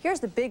picture.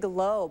 Here's the big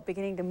low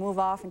beginning to move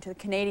off into the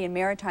Canadian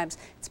Maritimes.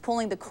 It's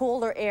pulling the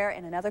cooler air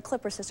and another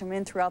clipper system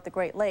in throughout the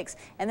Great Lakes,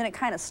 and then it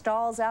kind of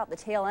stalls out the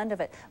tail end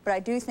of it. But I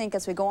do think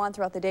as we go on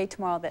throughout the day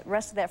tomorrow, that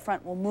rest of that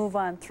front will move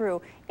on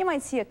through. You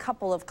might see a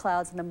couple of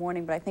clouds in the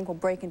morning, but I think we'll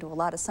break into a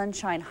lot of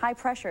sunshine. High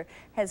pressure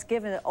has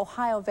given the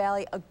Ohio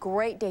Valley a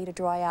great day to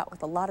dry out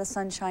with a lot of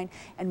sunshine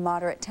and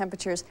moderate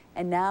temperatures,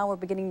 and now we're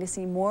beginning to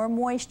see more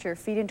moisture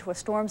feed into a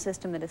storm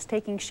system that is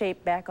taking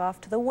shape back off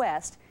to the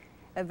west.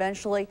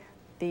 Eventually,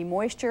 the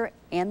moisture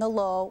and the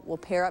low will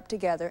pair up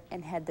together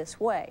and head this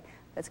way.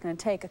 It's going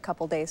to take a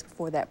couple days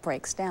before that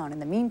breaks down. In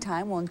the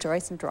meantime, we'll enjoy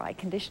some dry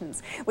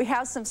conditions. We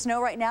have some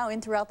snow right now in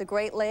throughout the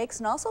Great Lakes,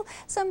 and also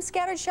some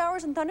scattered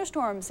showers and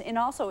thunderstorms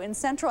also in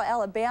central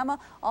Alabama,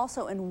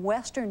 also in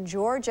western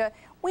Georgia.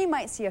 We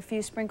might see a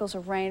few sprinkles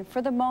of rain. For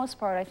the most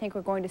part, I think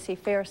we're going to see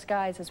fair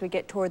skies as we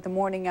get toward the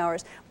morning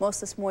hours. Most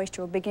of this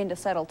moisture will begin to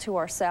settle to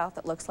our south,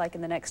 it looks like,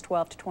 in the next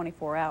 12 to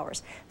 24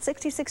 hours.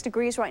 66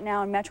 degrees right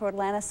now in metro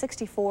Atlanta,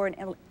 64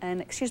 in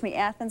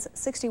Athens,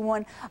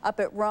 61 up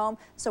at Rome.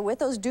 So with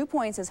those dew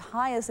points as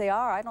high as they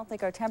are, I don't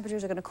think our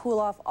temperatures are going to cool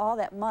off all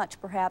that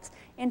much, perhaps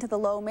into the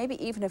low, maybe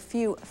even a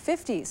few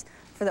 50s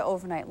for the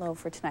overnight low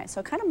for tonight.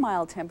 So kind of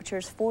mild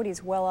temperatures,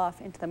 40s well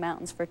off into the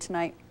mountains for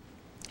tonight.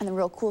 And the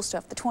real cool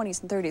stuff, the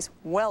 20s and 30s,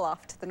 well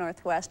off to the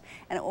northwest,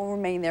 and it will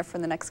remain there for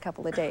the next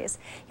couple of days.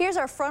 Here's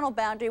our frontal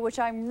boundary, which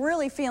I'm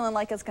really feeling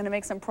like it's going to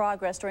make some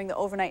progress during the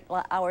overnight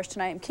hours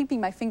tonight. I'm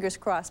keeping my fingers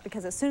crossed,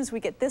 because as soon as we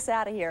get this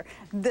out of here,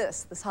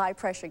 this high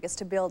pressure gets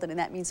to building, and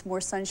that means more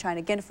sunshine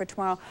again for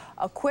tomorrow.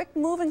 A quick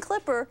moving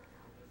clipper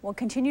will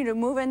continue to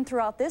move in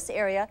throughout this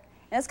area,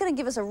 and that's going to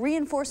give us a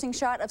reinforcing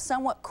shot of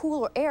somewhat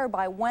cooler air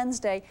by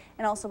Wednesday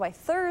and also by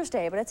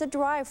Thursday, but it's a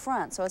dry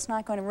front, so it's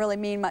not going to really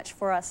mean much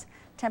for us.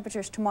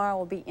 Temperatures tomorrow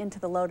will be into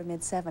the low to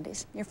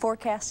mid-70s. Your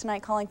forecast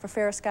tonight calling for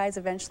fair skies,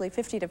 eventually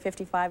 50 to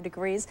 55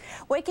 degrees.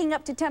 Waking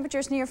up to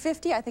temperatures near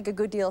 50, I think a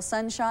good deal of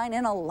sunshine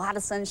and a lot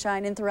of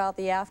sunshine in throughout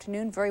the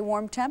afternoon. Very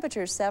warm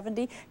temperatures,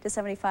 70 to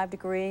 75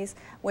 degrees,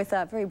 with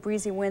very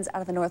breezy winds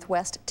out of the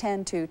northwest,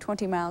 10 to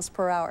 20 miles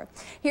per hour.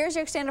 Here's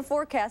your extended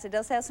forecast. It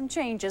does have some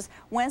changes.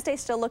 Wednesday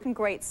still looking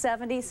great,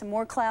 70. Some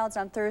more clouds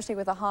on Thursday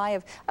with a high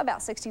of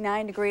about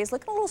 69 degrees.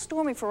 Looking a little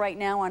stormy for right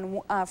now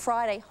on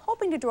Friday.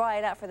 Hoping to dry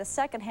it out for the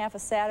second half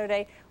of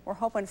Saturday. We're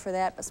hoping for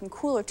that, but some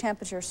cooler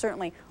temperatures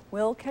certainly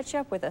will catch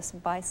up with us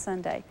by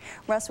Sunday.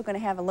 Russ, we're going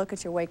to have a look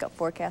at your wake-up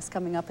forecast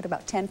coming up at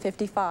about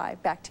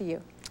 10:55. Back to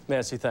you.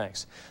 Nancy,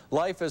 thanks.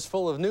 Life is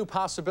full of new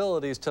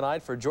possibilities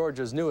tonight for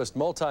Georgia's newest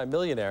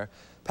multi-millionaire.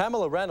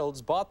 Pamela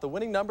Reynolds bought the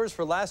winning numbers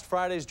for last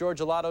Friday's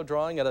Georgia Lotto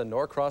drawing at a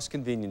Norcross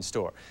convenience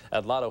store.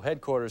 At Lotto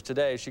headquarters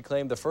today, she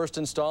claimed the first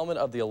installment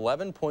of the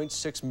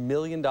 $11.6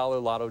 million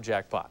Lotto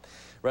jackpot.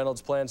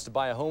 Reynolds plans to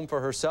buy a home for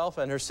herself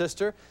and her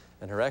sister,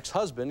 and her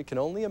ex-husband can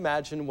only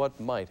imagine what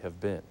might have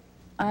been.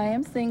 I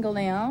am single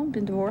now,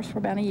 been divorced for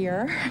about a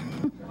year.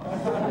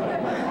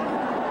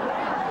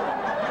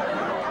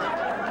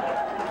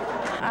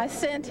 I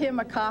sent him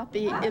a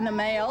copy in the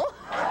mail.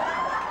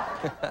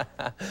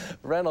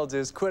 Reynolds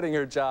is quitting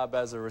her job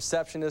as a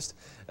receptionist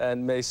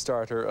and may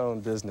start her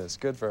own business.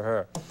 Good for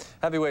her.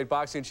 Heavyweight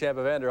boxing champ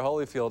Evander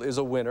Holyfield is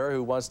a winner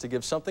who wants to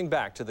give something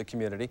back to the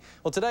community.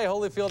 Well, today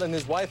Holyfield and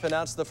his wife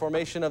announced the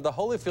formation of the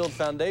Holyfield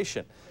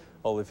Foundation.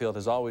 Holyfield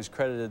has always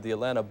credited the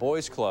Atlanta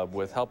Boys Club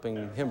with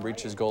helping him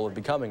reach his goal of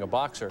becoming a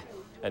boxer.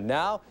 And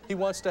now he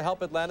wants to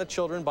help Atlanta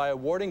children by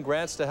awarding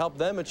grants to help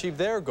them achieve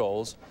their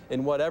goals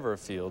in whatever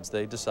fields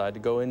they decide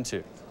to go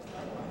into.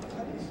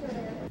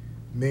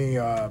 Me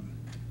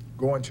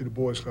going to the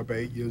Boys Club at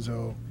 8 years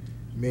old,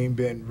 me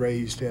being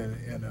raised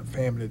in a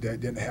family that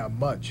didn't have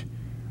much,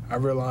 I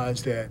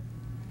realized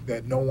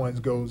that no one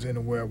goes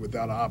anywhere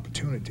without an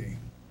opportunity.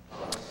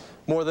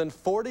 More than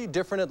 40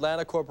 different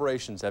Atlanta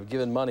corporations have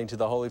given money to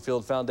the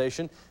Holyfield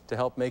Foundation to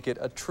help make it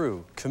a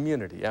true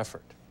community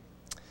effort.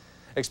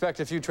 Expect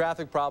a few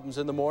traffic problems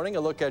in the morning.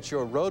 A look at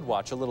your road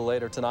watch a little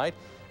later tonight.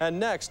 And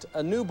next,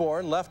 a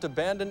newborn left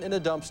abandoned in a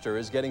dumpster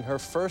is getting her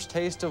first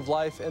taste of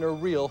life in a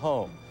real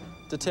home.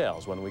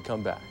 Details when we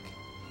come back.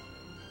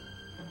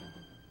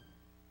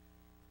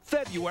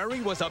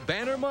 February was a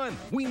banner month.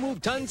 We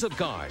moved tons of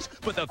cars,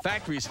 but the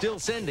factory's still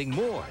sending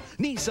more.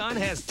 Nissan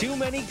has too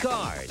many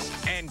cars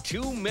and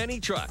too many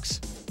trucks.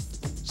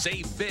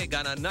 Save big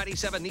on a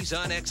 97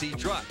 Nissan XE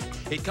truck.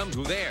 It comes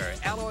with air,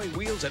 alloy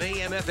wheels, and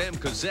AM/FM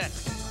cassette.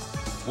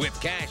 With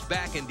cash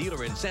back and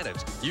dealer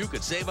incentives, you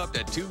could save up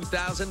to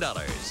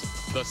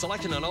 $2,000. The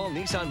selection on all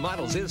Nissan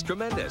models is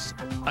tremendous.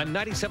 A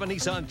 97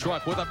 Nissan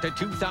truck with up to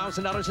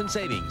 $2,000 in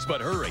savings.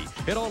 But hurry,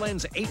 it all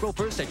ends April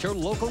 1st at your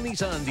local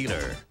Nissan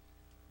dealer.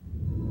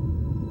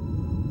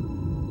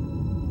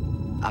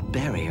 A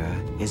barrier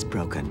is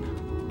broken.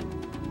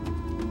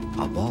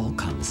 A wall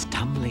comes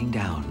tumbling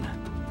down,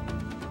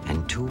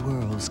 and two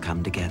worlds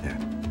come together.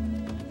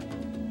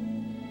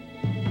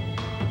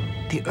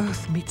 The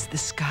earth meets the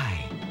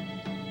sky.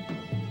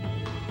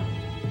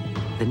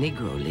 The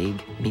Negro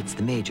League meets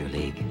the Major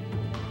League.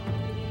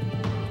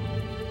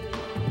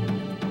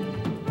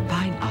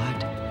 Fine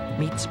art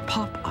meets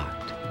pop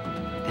art,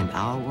 and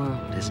our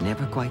world is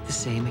never quite the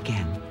same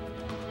again.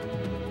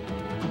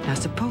 Now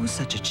suppose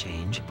such a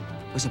change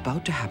was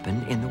about to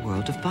happen in the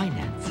world of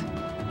finance.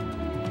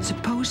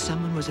 Suppose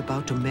someone was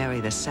about to marry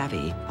the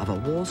savvy of a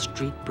Wall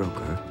Street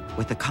broker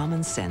with the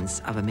common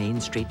sense of a Main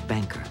Street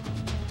banker,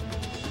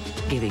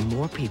 giving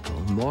more people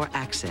more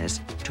access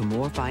to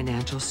more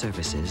financial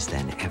services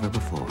than ever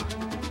before.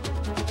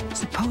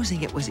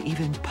 Supposing it was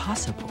even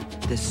possible,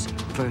 this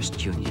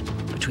first union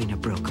between a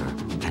broker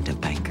and a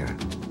banker,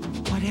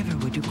 whatever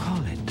would you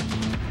call it?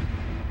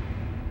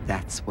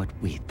 That's what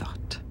we thought.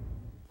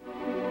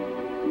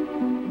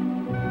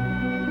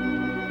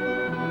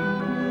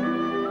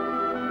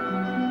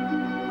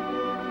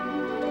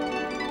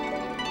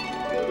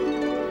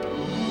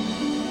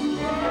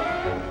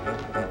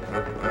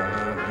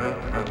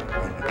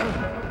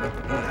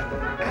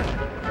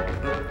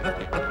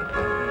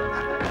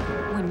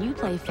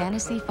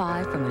 Fantasy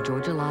 5 from the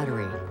Georgia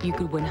Lottery. You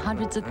could win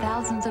hundreds of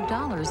thousands of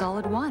dollars all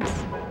at once.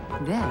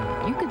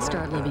 Then you could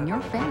start living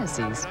your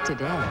fantasies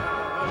today,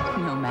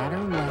 no matter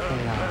what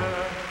they are.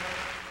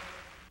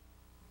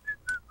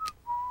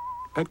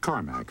 At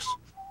CarMax,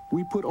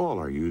 we put all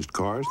our used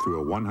cars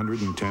through a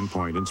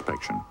 110-point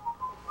inspection.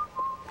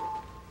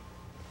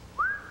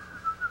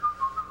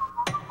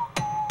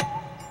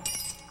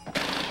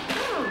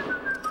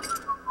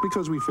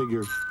 Because we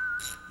figure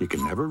you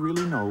can never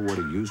really know what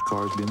a used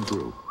car's been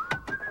through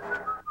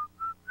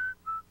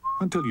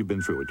until you've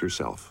been through it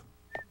yourself.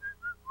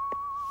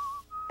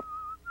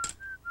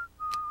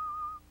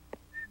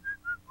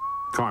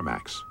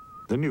 CarMax,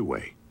 the new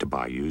way to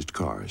buy used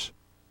cars.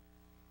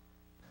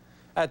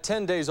 At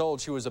 10 days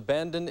old, she was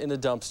abandoned in a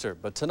dumpster.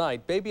 But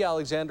tonight, baby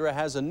Alexandra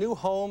has a new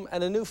home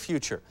and a new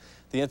future.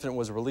 The infant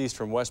was released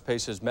from West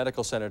Paces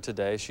Medical Center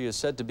today. She is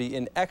said to be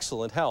in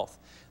excellent health.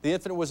 The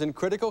infant was in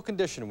critical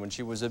condition when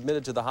she was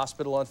admitted to the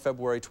hospital on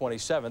February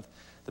 27th.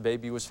 The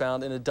baby was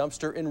found in a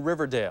dumpster in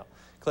Riverdale.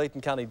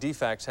 Clayton County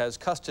DFACS has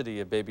custody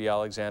of baby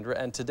Alexandra,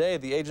 and today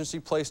the agency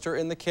placed her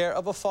in the care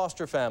of a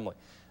foster family.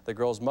 The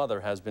girl's mother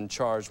has been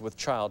charged with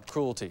child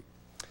cruelty.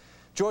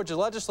 Georgia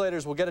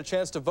legislators will get a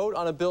chance to vote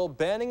on a bill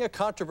banning a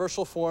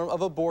controversial form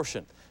of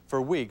abortion.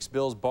 For weeks,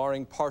 bills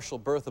barring partial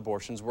birth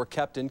abortions were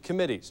kept in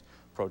committees.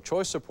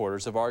 Pro-choice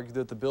supporters have argued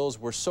that the bills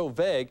were so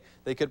vague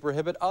they could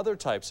prohibit other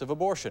types of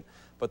abortion.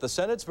 But the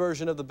Senate's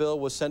version of the bill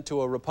was sent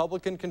to a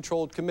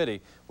Republican-controlled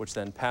committee, which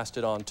then passed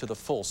it on to the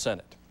full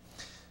Senate.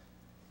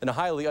 In a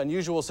highly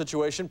unusual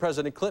situation,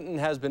 President Clinton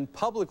has been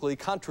publicly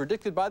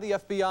contradicted by the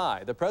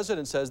FBI. The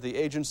president says the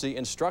agency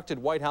instructed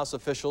White House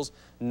officials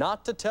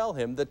not to tell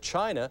him that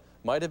China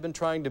might have been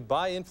trying to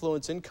buy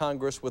influence in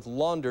Congress with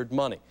laundered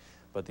money.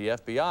 But the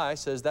FBI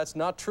says that's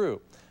not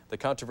true. The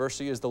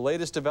controversy is the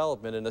latest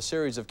development in a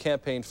series of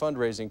campaign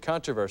fundraising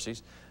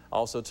controversies.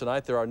 Also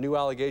tonight, there are new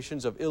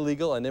allegations of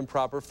illegal and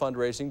improper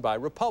fundraising by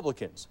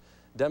Republicans.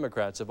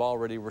 Democrats have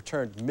already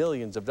returned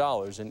millions of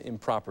dollars in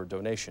improper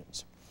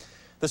donations.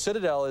 The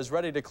Citadel is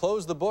ready to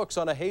close the books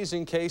on a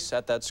hazing case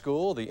at that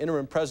school. The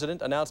interim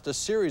president announced a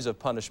series of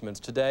punishments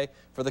today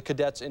for the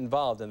cadets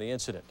involved in the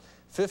incident.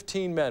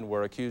 15 men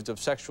were accused of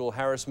sexual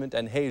harassment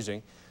and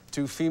hazing.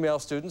 2 female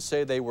students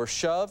say they were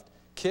shoved,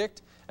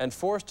 kicked, and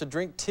forced to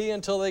drink tea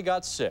until they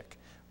got sick.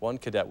 1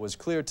 cadet was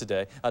cleared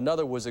today.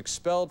 Another was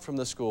expelled from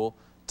the school.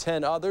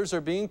 10 others are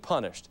being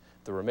punished.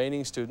 The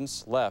remaining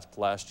students left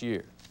last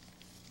year.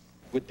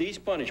 With these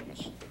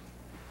punishments,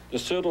 the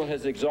Citadel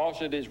has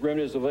exhausted its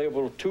remedies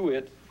available to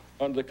it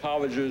under the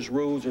college's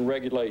rules and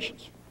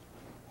regulations.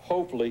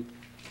 Hopefully,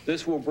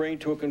 this will bring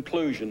to a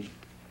conclusion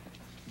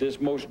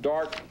this most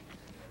dark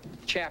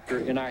chapter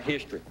in our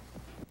history.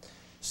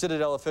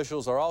 Citadel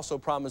officials are also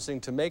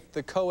promising to make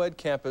the co-ed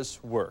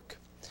campus work.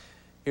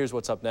 Here's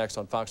what's up next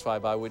on Fox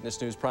 5 Eyewitness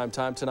News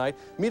Primetime tonight.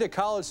 Meet a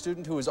college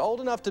student who is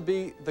old enough to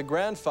be the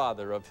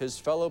grandfather of his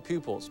fellow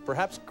pupils,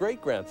 perhaps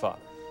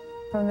great-grandfather.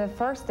 From the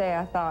first day,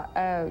 I thought,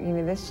 oh,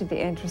 this should be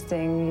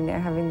interesting,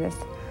 having this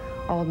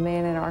old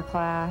man in our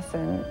class.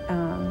 And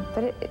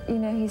but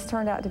he's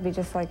turned out to be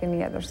just like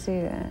any other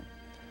student.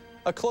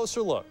 A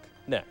closer look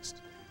next.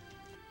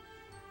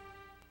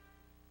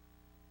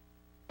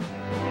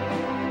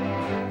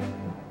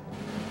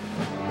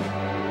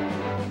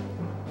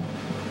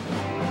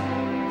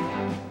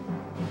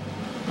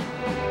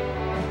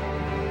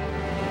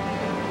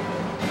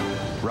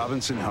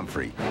 Robinson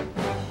Humphrey,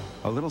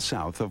 a little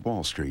south of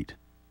Wall Street.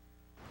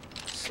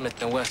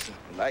 Smith & Wesson.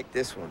 Like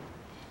this one.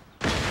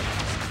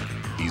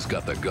 He's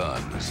got the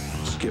guns.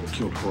 Skip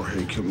killed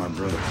Jorge, killed my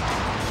brother.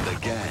 The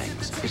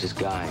gangs. There's this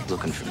guy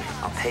looking for me.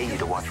 I'll pay you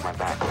to watch my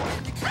back.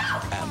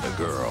 And the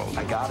girl.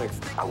 I got her.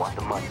 I want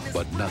the money.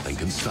 But nothing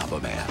can stop a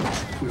man.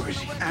 Where is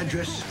he?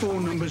 Address,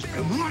 phone numbers,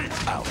 I want it.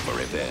 Out for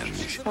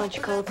revenge. Why don't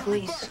you call the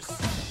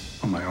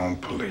police? I'm my own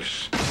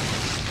police.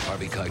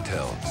 Harvey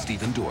Keitel,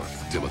 Stephen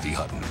Dorff, Timothy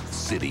Hutton,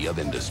 City of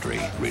Industry,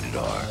 rated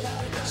R.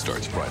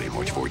 Starts Friday,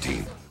 March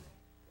 14th.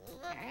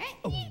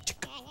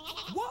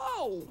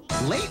 Whoa!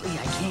 Lately,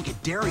 I can't get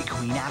Dairy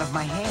Queen out of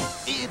my head.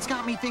 It's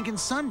got me thinking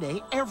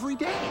Sunday every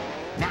day.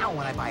 Now,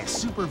 when I buy a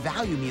super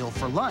value meal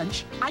for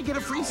lunch, I get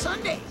a free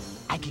sundae.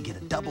 I could get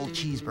a double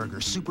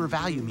cheeseburger super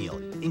value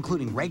meal,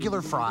 including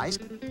regular fries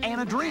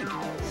and a drink.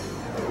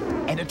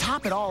 And to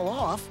top it all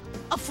off,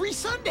 a free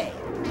sundae.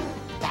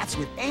 That's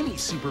with any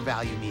super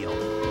value meal.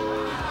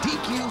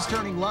 DQ's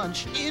turning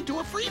lunch into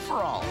a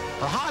free-for-all.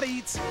 For hot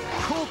eats,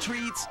 cool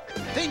treats,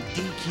 think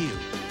DQ.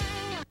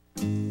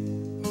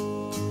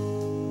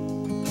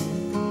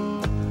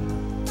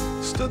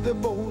 Stood there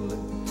boldly,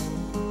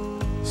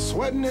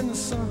 sweating in the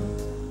sun.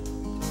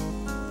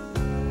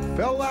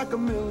 Felt like a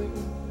million,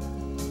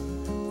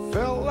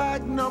 felt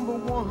like number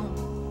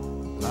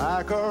one,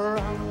 like a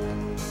rock.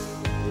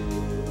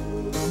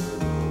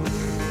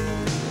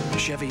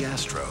 Chevy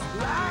Astro.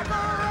 Like a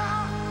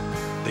rock.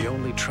 The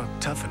only truck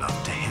tough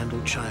enough to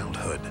handle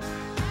childhood.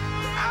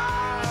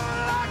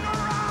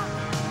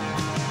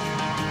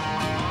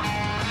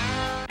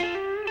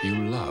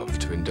 You love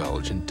to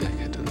indulge in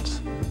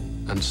decadence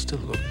and still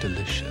look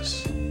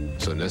delicious.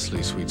 So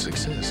Nestle Sweet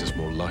Success is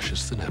more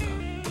luscious than ever,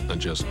 and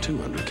just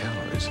 200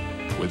 calories.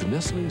 With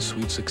Nestle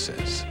Sweet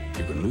Success,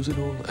 you can lose it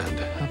all and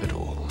have it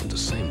all at the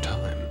same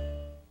time.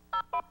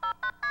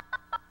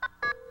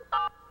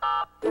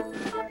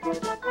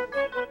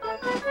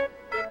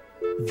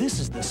 This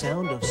is the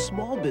sound of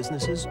small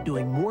businesses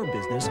doing more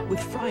business with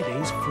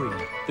Fridays free.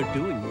 They're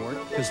doing more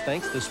because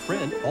thanks to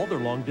Sprint, all their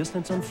long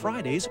distance on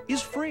Fridays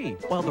is free.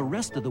 While the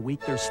rest of the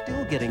week, they're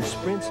still getting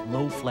Sprint's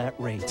low flat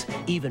rates.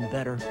 Even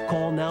better,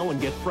 call now and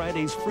get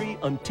Fridays free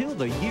until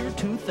the year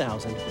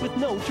 2000 with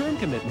no term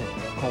commitment.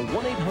 Call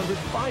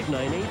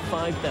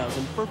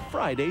 1-800-598-5000 for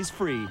Fridays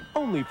free.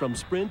 Only from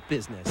Sprint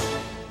Business.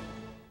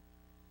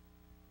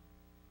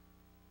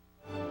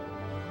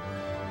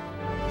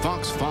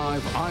 Fox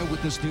 5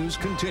 Eyewitness News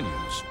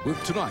continues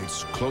with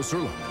tonight's Closer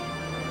Look.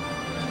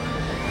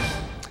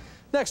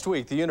 Next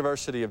week, the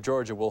University of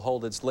Georgia will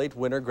hold its late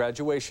winter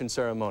graduation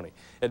ceremony.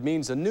 It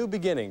means a new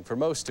beginning for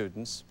most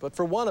students, but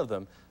for one of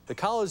them, the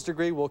college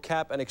degree will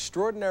cap an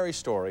extraordinary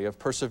story of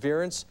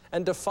perseverance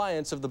and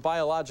defiance of the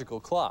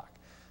biological clock.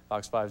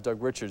 Fox 5's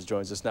Doug Richards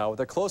joins us now with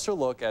a closer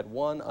look at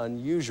one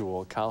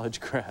unusual college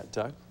grad.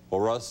 Doug?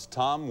 Well, Russ,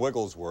 Tom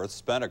Wigglesworth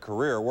spent a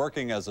career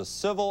working as a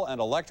civil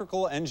and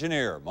electrical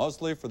engineer,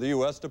 mostly for the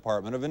U.S.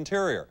 Department of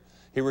Interior.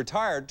 He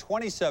retired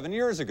 27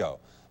 years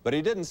ago, but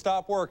he didn't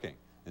stop working.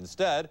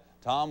 Instead,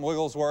 Tom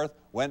Wigglesworth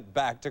went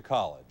back to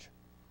college.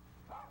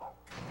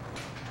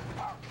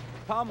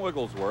 Tom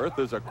Wigglesworth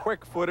is a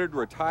quick-footed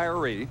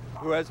retiree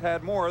who has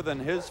had more than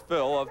his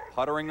fill of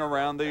puttering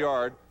around the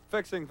yard,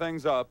 fixing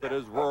things up at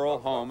his rural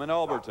home in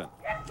Elberton.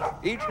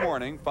 Each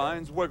morning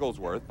finds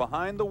Wigglesworth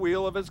behind the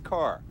wheel of his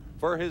car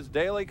for his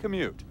daily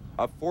commute,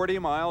 a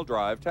 40-mile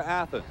drive to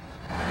Athens,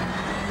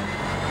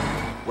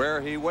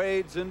 where he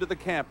wades into the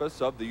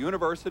campus of the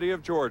University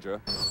of Georgia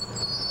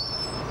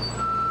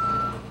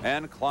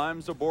and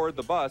climbs aboard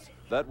the bus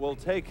that will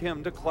take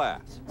him to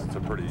class. It's a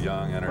pretty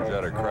young,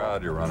 energetic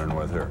crowd you're running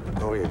with here.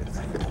 Oh,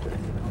 yes.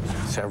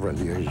 Several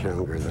years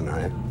younger than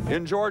I am.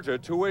 In Georgia,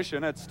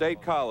 tuition at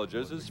state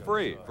colleges is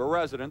free for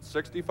residents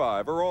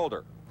 65 or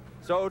older.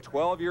 So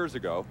 12 years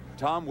ago,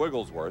 Tom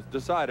Wigglesworth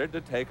decided to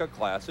take a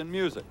class in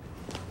music.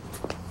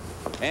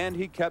 And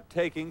he kept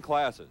taking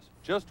classes,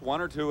 just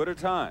one or two at a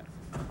time.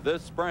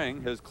 This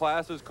spring, his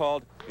class is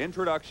called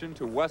Introduction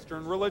to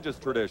Western Religious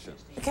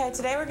Traditions. Okay,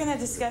 today we're going to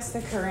discuss the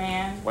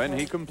Quran. When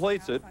he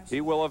completes it, he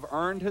will have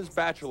earned his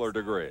bachelor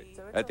degree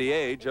at the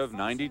age of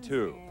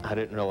 92. I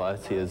didn't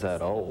realize he is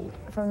that old.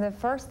 From the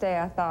first day,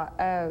 I thought,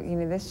 oh,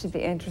 this should be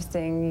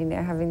interesting,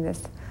 having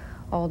this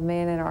old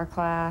man in our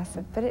class.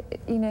 But,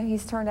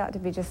 he's turned out to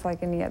be just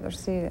like any other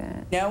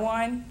student. No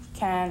one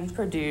can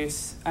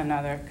produce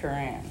another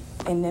Quran.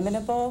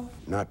 Inimitable.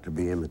 Not to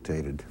be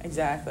imitated.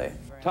 Exactly.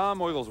 Tom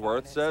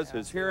Wigglesworth says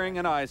his hearing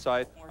and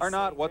eyesight are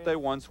not what they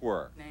once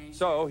were.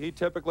 So he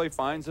typically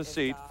finds a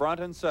seat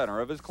front and center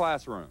of his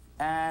classroom.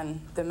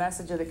 And the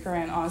message of the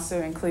Quran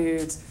also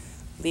includes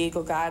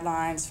legal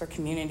guidelines for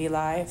community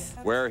life,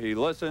 where he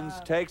listens,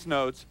 takes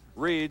notes,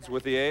 reads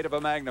with the aid of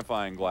a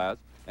magnifying glass,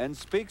 and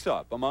speaks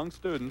up among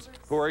students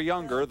who are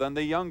younger than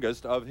the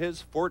youngest of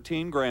his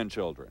 14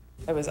 grandchildren.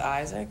 It was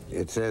Isaac.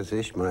 It says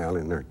Ishmael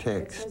in their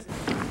text.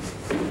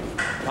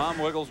 Tom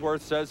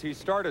Wigglesworth says he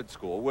started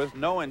school with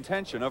no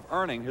intention of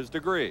earning his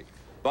degree.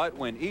 But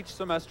when each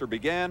semester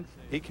began,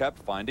 he kept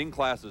finding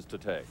classes to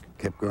take.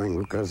 Kept going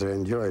because I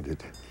enjoyed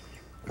it.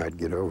 I'd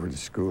get over to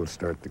school,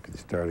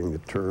 starting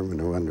the term,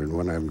 and wondering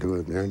what I'm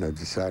doing there, and I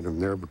decide I'm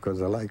there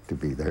because I like to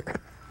be there.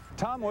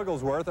 Tom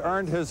Wigglesworth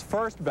earned his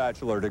first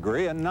bachelor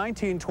degree in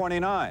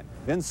 1929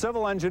 in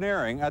civil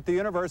engineering at the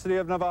University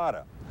of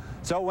Nevada.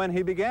 So when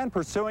he began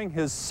pursuing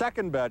his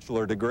second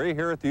bachelor degree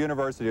here at the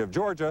University of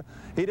Georgia,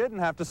 he didn't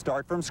have to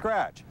start from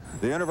scratch.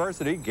 The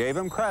university gave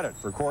him credit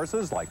for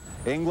courses like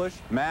English,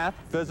 math,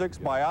 physics,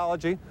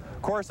 biology,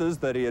 courses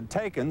that he had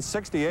taken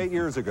 68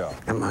 years ago.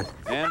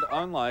 And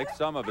unlike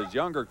some of his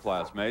younger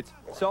classmates,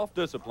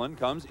 self-discipline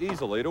comes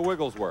easily to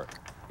Wigglesworth.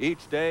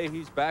 Each day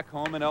he's back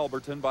home in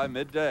Elberton by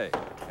midday,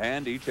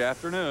 and each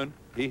afternoon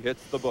he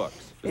hits the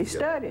books. He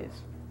studies.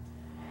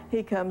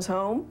 He comes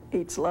home,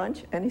 eats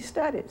lunch, and he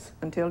studies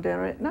until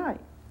dinner at night.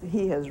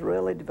 He has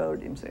really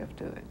devoted himself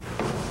to it.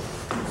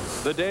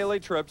 The daily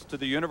trips to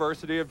the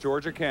University of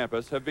Georgia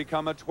campus have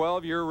become a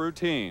 12-year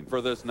routine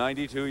for this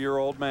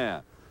 92-year-old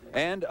man,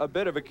 and a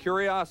bit of a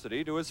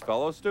curiosity to his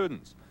fellow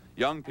students,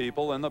 young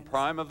people in the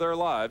prime of their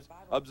lives,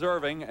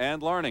 observing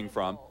and learning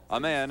from a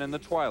man in the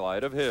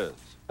twilight of his.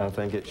 I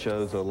think it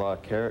shows a lot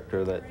of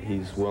character that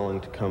he's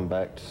willing to come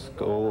back to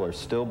school or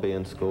still be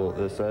in school at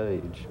this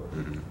age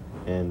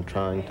and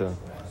trying to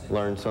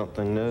learn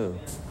something new.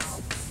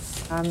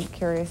 I'm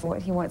curious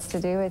what he wants to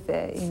do with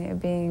it, you know,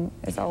 being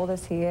as old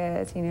as he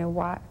is, you know,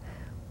 why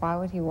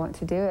would he want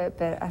to do it?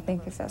 But I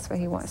think if that's what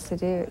he wants to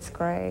do, it's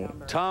great.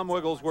 Tom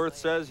Wigglesworth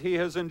says he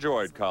has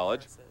enjoyed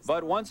college,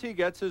 but once he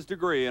gets his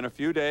degree in a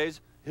few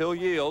days, he'll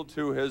yield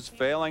to his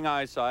failing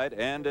eyesight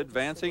and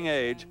advancing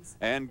age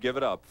and give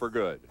it up for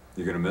good.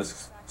 You gonna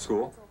miss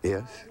school?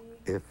 Yes.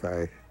 If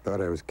I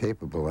thought I was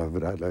capable of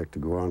it, I'd like to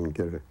go on and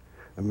get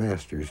a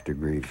master's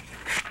degree.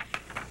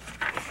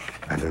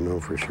 I don't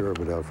know for sure,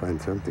 but I'll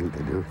find something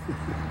to do.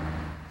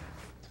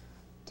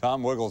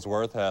 Tom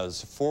Wigglesworth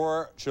has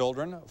 4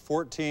 children,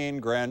 14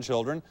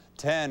 grandchildren,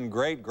 10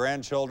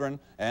 great-grandchildren,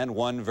 and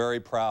 1 very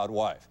proud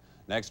wife.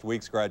 Next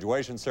week's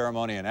graduation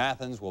ceremony in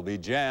Athens will be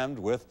jammed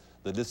with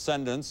the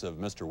descendants of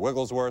Mr.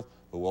 Wigglesworth,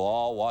 who will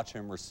all watch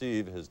him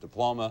receive his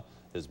diploma,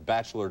 his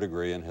bachelor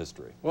degree in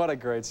history. What a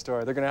great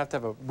story. They're going to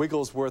have a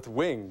Wigglesworth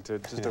wing to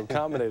just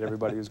accommodate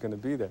everybody who's going to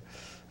be there.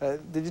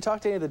 Did you talk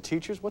to any of the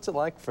teachers? What's it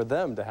like for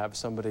them to have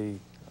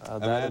somebody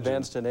that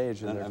advanced in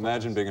age in their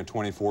Imagine being a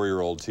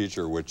 24-year-old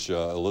teacher, which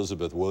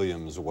Elizabeth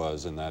Williams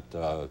was in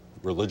that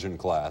religion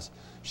class.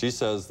 She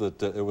says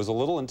that it was a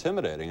little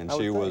intimidating, and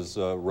she was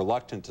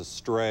reluctant to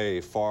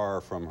stray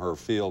far from her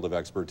field of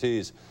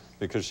expertise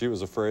because she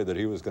was afraid that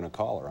he was going to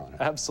call her on it.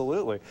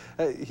 Absolutely.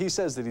 He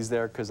says that he's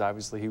there because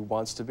obviously he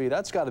wants to be.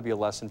 That's got to be a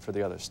lesson for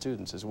the other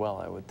students as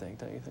well, I would think,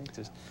 don't you think?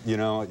 Just... You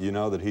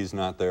know that he's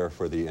not there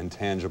for the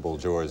intangible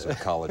joys of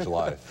college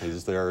life.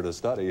 He's there to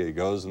study. He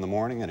goes in the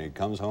morning and he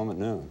comes home at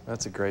noon.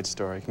 That's a great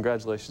story.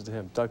 Congratulations to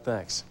him. Doug,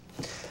 thanks.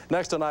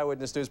 Next on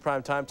Eyewitness News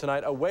Prime Time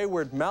tonight, a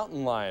wayward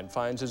mountain lion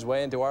finds his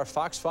way into our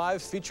Fox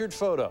 5 featured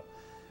photo.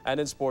 And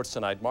in sports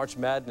tonight, March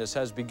Madness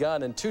has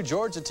begun and 2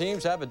 Georgia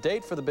teams have a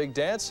date for the big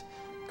dance.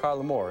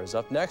 Carla Moore is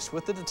up next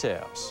with the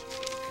details.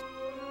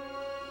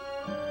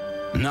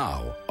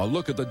 Now, a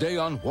look at the day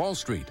on Wall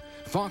Street.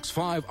 Fox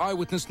 5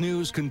 Eyewitness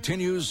News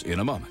continues in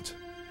a moment.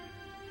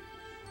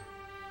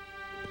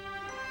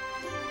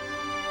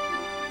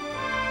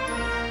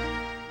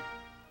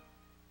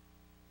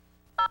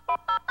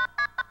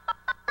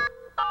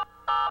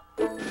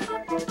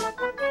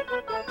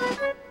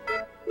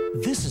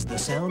 This is the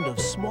sound of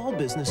small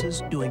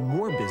businesses doing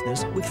more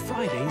business with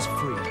Fridays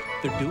free.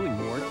 They're doing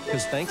more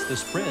because thanks to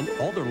Sprint,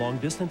 all their long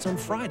distance on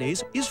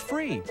Fridays is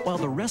free, while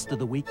the rest of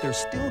the week they're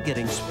still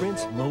getting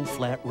Sprint's low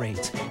flat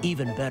rates.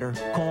 Even better,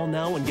 call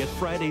now and get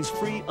Fridays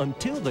free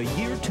until the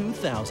year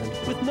 2000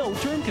 with no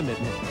term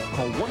commitment.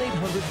 Call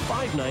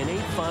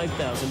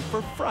 1-800-598-5000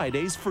 for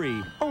Fridays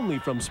free, only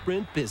from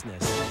Sprint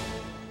Business.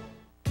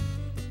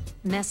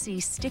 Messy,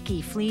 sticky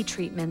flea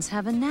treatments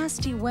have a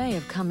nasty way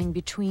of coming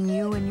between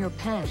you and your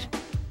pet.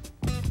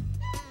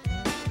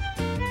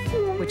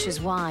 Which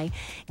is why,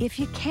 if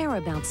you care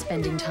about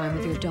spending time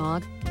with your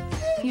dog,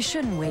 you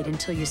shouldn't wait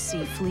until you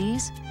see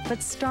fleas,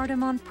 but start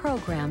them on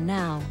Program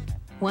now.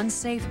 One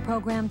safe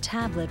Program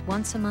tablet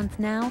once a month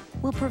now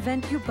will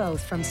prevent you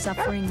both from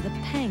suffering the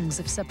pangs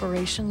of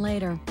separation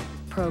later.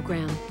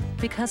 Program,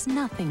 because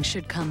nothing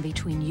should come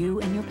between you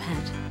and your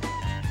pet.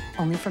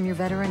 Only from your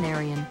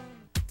veterinarian.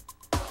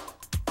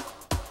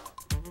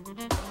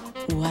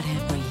 What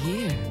have we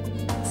here?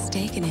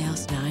 Steak and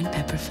Ale's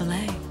 9-pepper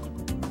filet.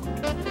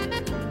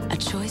 A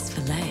choice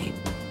filet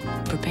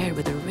prepared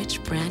with a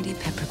rich brandy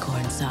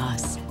peppercorn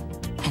sauce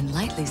and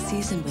lightly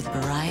seasoned with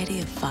a variety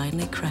of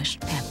finely crushed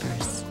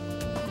peppers.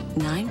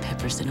 9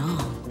 peppers in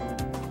all,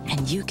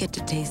 and you get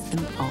to taste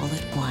them all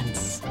at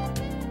once.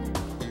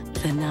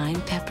 The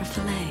 9-pepper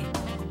filet,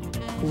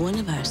 one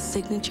of our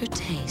signature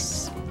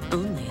tastes,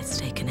 only at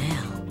Steak and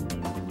Ale.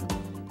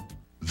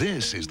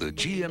 This is the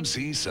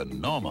GMC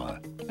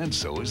Sonoma, and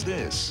so is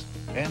this,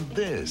 and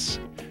this.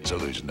 So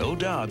there's no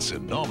doubt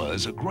Sonoma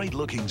is a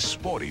great-looking,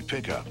 sporty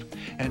pickup.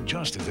 And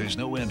just as there's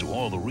no end to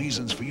all the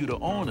reasons for you to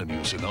own a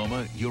new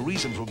Sonoma, your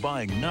reason for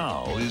buying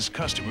now is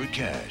customer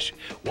cash.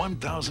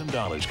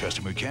 $1,000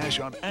 customer cash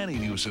on any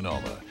new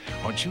Sonoma.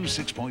 Or choose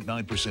 6.9%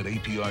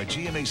 APR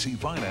GMAC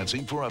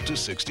financing for up to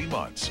 60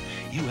 months.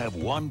 You have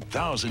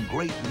 1,000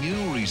 great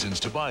new reasons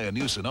to buy a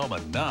new Sonoma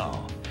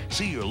now.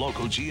 See your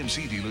local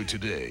GMC dealer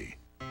today.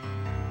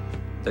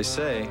 They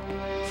say,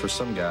 for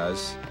some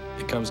guys,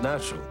 it comes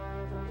natural,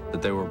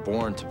 that they were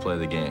born to play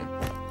the game.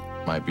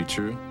 Might be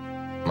true,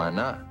 might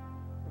not.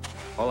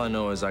 All I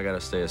know is I gotta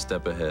stay a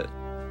step ahead.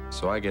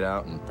 So I get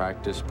out and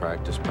practice,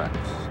 practice,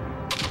 practice,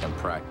 and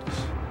practice.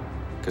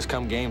 Because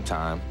come game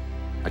time,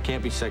 I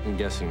can't be second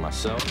guessing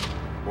myself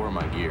or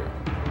my gear.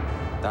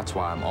 That's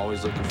why I'm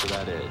always looking for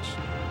that edge,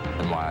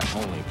 and why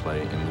I only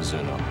play in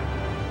Mizuno.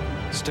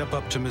 Step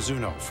up to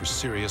Mizuno for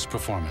serious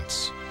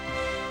performance.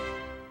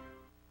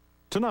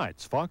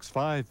 Tonight's Fox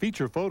 5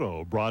 feature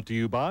photo brought to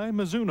you by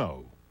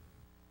Mizuno.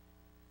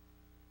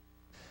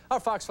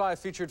 Our Fox 5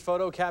 featured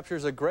photo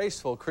captures a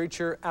graceful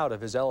creature out of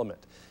his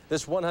element.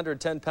 This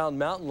 110-pound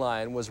mountain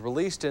lion was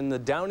released in the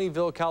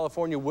Downeyville,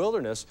 California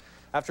wilderness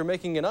after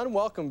making an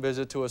unwelcome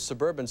visit to a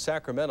suburban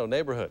Sacramento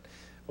neighborhood.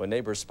 When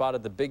neighbors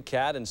spotted the big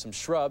cat in some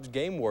shrubs,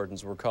 game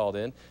wardens were called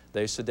in.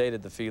 They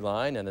sedated the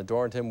feline and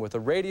adorned him with a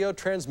radio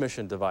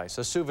transmission device,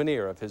 a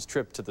souvenir of his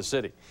trip to the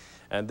city.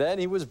 And then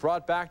he was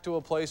brought back to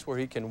a place where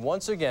he can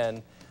once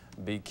again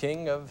be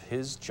king of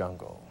his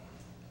jungle.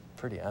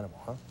 Pretty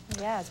animal, huh?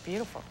 Yeah, it's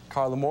beautiful.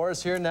 Carla Moore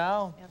is here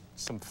now. Yep.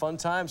 Some fun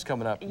times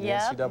coming up in the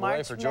NCAA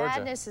March for Georgia.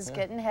 Madness is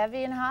getting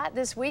heavy and hot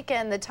this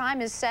weekend. The time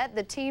is set,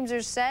 the teams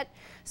are set,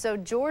 so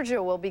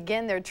Georgia will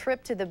begin their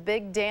trip to the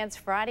big dance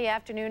Friday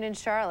afternoon in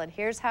Charlotte.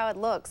 Here's how it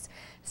looks.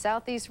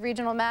 Southeast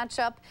Regional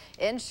matchup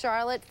in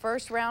Charlotte,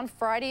 first round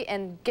Friday,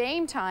 and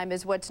game time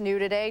is what's new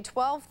today.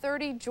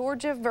 12:30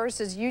 Georgia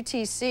versus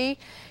UTC.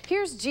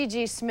 Here's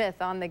Gigi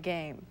Smith on the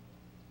game.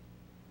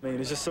 I mean,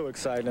 it's just so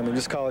exciting. I mean,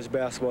 just college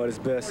basketball at its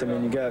best. I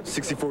mean, you got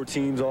 64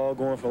 teams all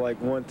going for like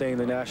one thing,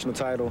 the national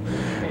title,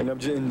 and I'm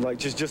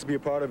just just to be a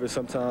part of it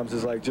sometimes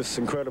is like just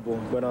incredible.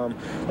 But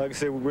like I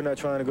said, we're not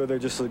trying to go there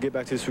just to get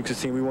back to the Sweet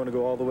 16. We want to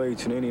go all the way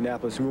to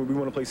Indianapolis. We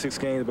want to play 6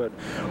 games, but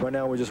right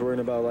now we're just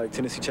worrying about like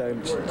Tennessee,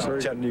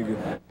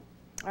 Chattanooga.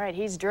 All right,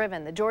 he's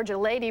driven. The Georgia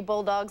Lady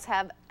Bulldogs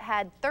have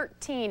had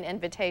 13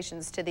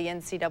 invitations to the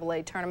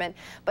NCAA tournament,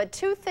 but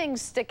 2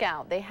 things stick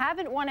out. They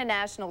haven't won a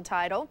national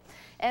title,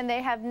 and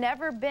they have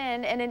never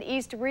been in an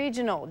East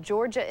Regional.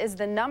 Georgia is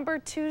the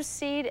 #2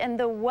 seed in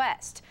the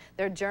West.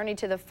 Their journey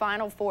to the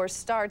Final Four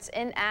starts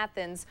in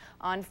Athens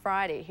on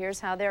Friday. Here's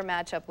how their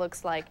matchup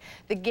looks like.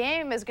 The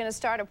game is going to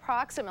start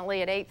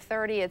approximately at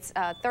 8:30. It's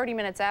 30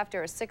 minutes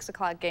after a 6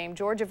 o'clock game.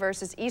 Georgia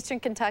versus Eastern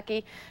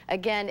Kentucky,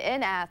 again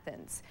in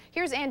Athens.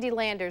 Here's Andy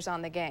Landers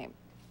on the game.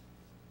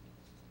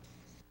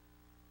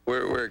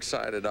 We're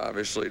excited,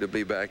 obviously, to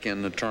be back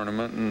in the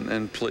tournament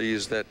and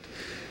pleased that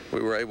we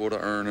were able to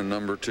earn a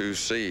 #2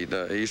 seed.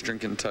 Eastern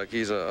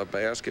Kentucky's a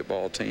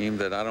basketball team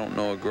that I don't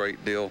know a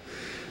great deal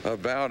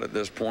about at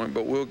this point,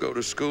 but we'll go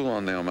to school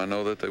on them. I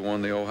know that they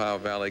won the Ohio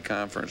Valley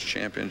Conference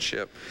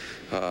Championship,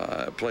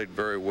 played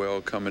very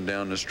well coming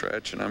down the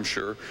stretch, and I'm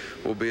sure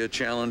will be a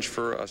challenge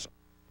for us.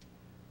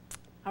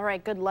 All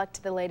right, good luck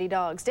to the Lady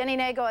Dogs. Denny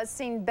Nago has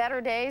seen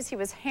better days. He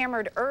was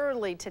hammered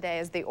early today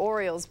as the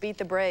Orioles beat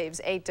the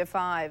Braves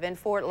 8-5. In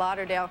Fort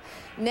Lauderdale,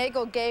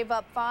 Nago gave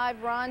up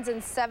 5 runs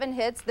and 7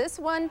 hits. This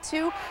one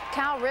to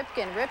Cal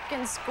Ripken.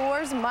 Ripken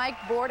scores Mike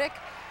Bordick.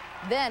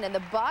 Then in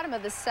the bottom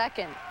of the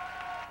second,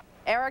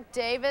 Eric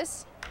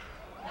Davis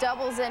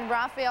doubles in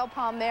Rafael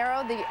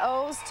Palmeiro. The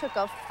O's took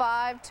a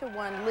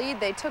 5-1 lead.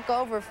 They took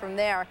over from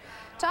there.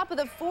 Top of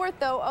the 4th,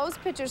 though, O's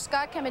pitcher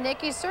Scott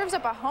Kamenicki serves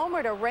up a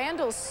homer to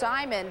Randall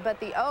Simon, but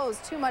the O's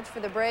too much for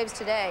the Braves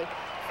today.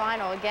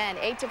 Final again,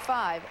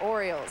 8-5,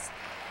 Orioles.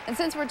 And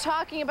since we're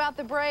talking about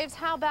the Braves,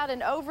 how about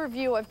an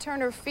overview of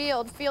Turner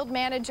Field? Field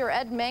manager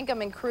Ed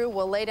Mangum and crew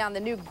will lay down the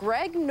new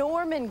Greg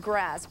Norman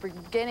grass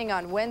beginning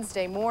on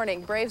Wednesday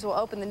morning. Braves will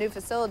open the new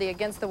facility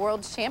against the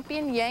world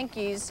champion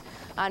Yankees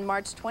on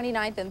March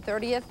 29th and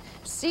 30th.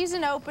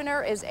 Season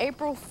opener is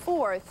April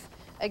 4th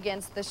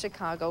against the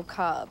Chicago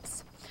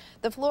Cubs.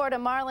 The Florida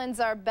Marlins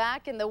are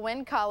back in the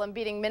win column,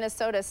 beating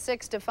Minnesota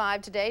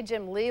 6-5 today.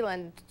 Jim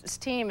Leland's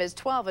team is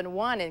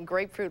 12-1 in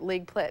Grapefruit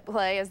League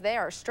play as they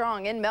are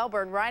strong in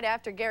Melbourne right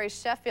after Gary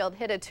Sheffield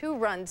hit a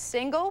 2-run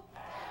single.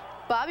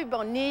 Bobby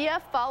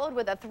Bonilla followed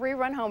with a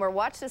 3-run homer.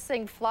 Watch this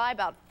thing fly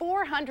about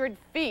 400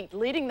 feet,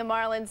 leading the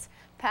Marlins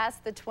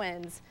past the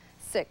Twins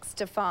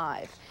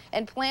 6-5.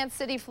 In Plant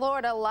City,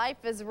 Florida,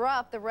 life is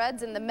rough. The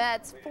Reds and the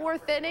Mets,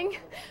 4th inning.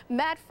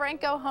 Matt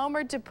Franco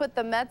homered to put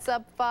the Mets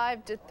up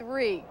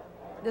 5-3.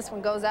 This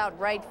one goes out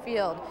right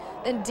field.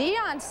 Then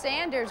Deion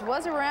Sanders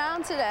was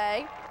around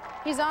today.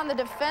 He's on the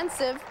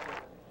defensive.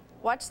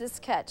 Watch this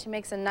catch. He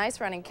makes a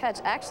nice running catch.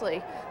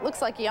 Actually,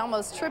 looks like he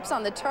almost trips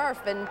on the turf,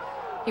 and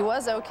he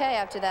was okay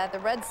after that. The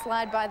Reds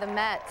slide by the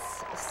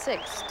Mets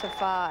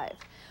 6-5.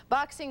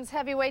 Boxing's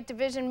heavyweight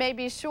division may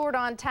be short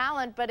on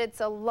talent, but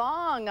it's a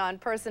long on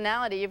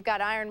personality. You've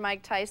got Iron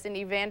Mike Tyson,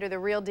 Evander the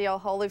Real Deal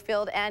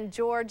Holyfield, and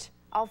George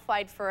I'll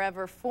Fight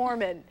Forever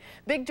Foreman.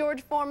 Big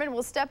George Foreman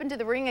will step into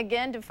the ring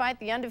again to fight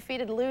the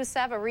undefeated Lou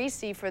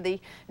Savarese for the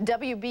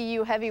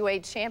WBU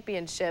Heavyweight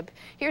Championship.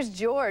 Here's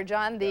George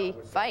on the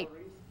fight.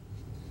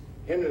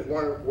 Henry's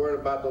worried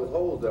about those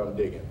holes that I'm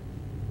digging.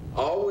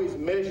 Always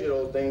measure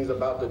those things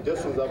about the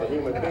distance of a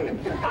human being.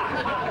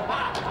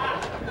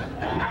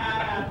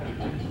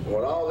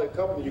 With all that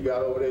company you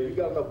got over there, you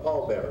got enough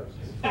pallbearers.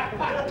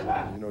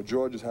 You know,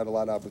 George has had a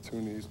lot of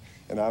opportunities,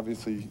 and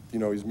obviously, you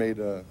know, he's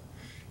made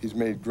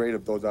great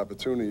of those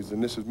opportunities,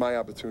 and this is my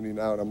opportunity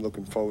now, and I'm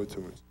looking forward to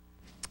it.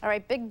 All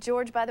right, Big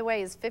George, by the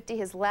way, is 50.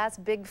 His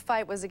last big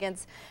fight was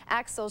against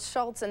Axel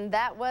Schultz, and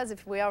that was,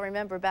 if we all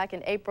remember, back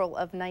in April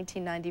of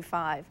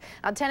 1995.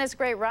 Now, tennis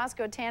great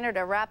Roscoe Tanner,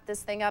 to wrap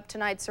this thing up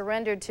tonight,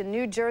 surrendered to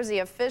New Jersey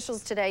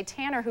officials today.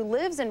 Tanner, who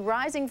lives in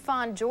Rising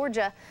Fawn,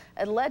 Georgia,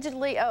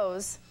 allegedly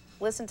owes,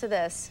 listen to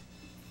this,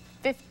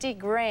 $50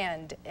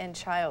 grand in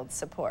child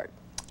support.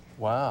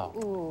 Wow.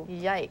 Ooh,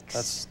 yikes.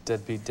 That's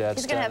deadbeat dad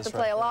He's going to have to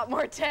play a lot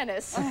more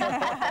tennis.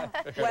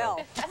 Well.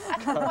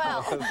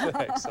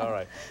 Thanks. All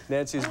right.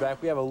 Nancy's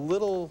back. We have a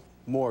little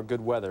more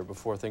good weather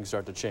before things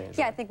start to change.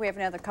 Yeah, right? I think we have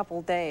another couple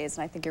of days,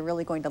 and I think you're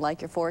really going to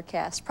like your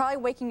forecast. Probably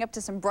waking up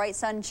to some bright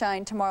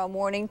sunshine tomorrow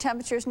morning.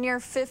 Temperatures near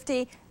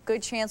 50.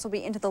 Good chance will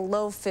be into the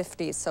low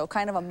 50s, so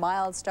kind of a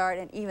mild start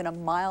and even a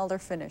milder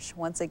finish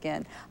once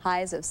again.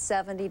 Highs of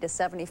 70 to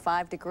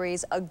 75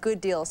 degrees, a good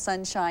deal of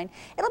sunshine.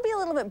 It'll be a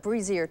little bit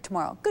breezier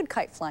tomorrow. Good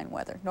kite flying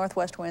weather.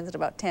 Northwest winds at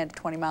about 10 to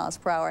 20 miles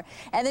per hour.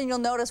 And then you'll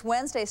notice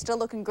Wednesday still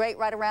looking great,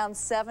 right around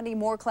 70.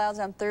 More clouds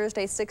on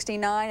Thursday,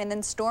 69. And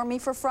then stormy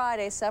for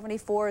Friday,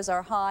 74 is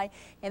our high.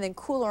 And then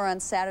cooler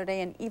on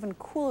Saturday, and even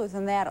cooler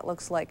than that, it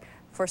looks like,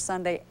 for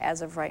Sunday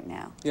as of right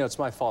now. You know, it's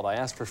my fault. I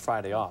asked for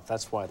Friday off.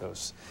 That's why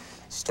those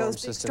storm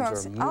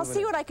systems are moving. I'll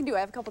see what I can do. I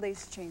have a couple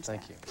days to change that.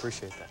 Thank you.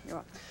 Appreciate that. You're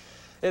welcome.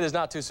 It is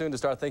not too soon to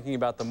start thinking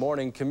about the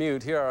morning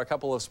commute. Here are a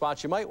couple of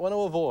spots you might want to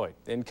avoid.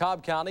 In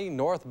Cobb County,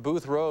 North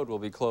Booth Road will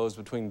be closed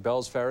between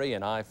Bells Ferry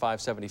and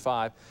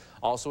I-575.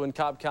 Also in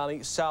Cobb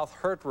County, South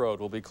Hurt Road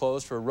will be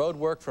closed for road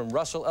work from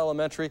Russell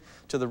Elementary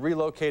to the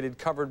relocated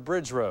Covered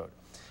Bridge Road.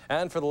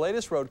 And for the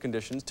latest road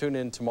conditions, tune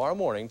in tomorrow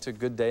morning to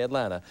Good Day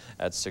Atlanta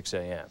at 6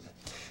 a.m.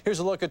 Here's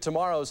a look at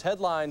tomorrow's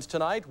headlines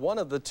tonight. One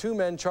of the two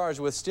men charged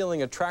with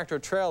stealing a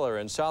tractor-trailer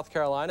in South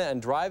Carolina and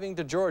driving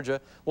to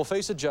Georgia will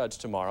face a judge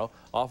tomorrow.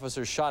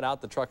 Officers shot out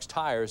the truck's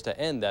tires to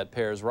end that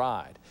pair's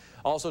ride.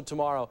 Also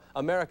tomorrow,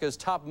 America's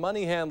top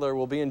money handler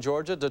will be in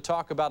Georgia to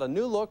talk about a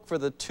new look for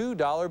the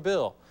 $2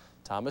 bill.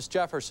 Thomas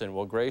Jefferson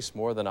will grace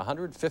more than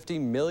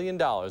 $150 million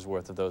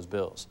worth of those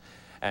bills.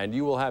 And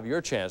you will have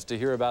your chance to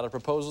hear about a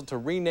proposal to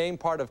rename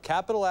part of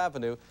Capitol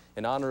Avenue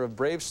in honor of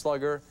brave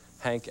slugger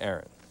Hank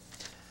Aaron.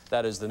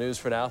 That is the news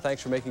for now.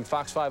 Thanks for making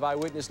Fox 5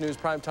 Eyewitness News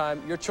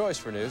Primetime your choice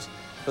for news.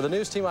 For the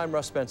news team, I'm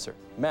Russ Spencer.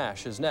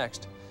 MASH is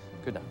next.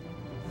 Good night.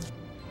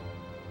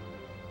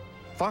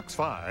 Fox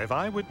 5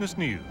 Eyewitness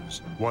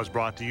News was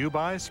brought to you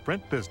by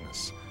Sprint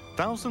Business.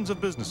 Thousands of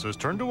businesses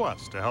turn to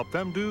us to help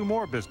them do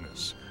more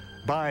business.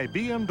 By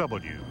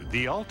BMW,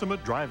 the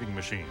ultimate driving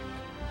machine.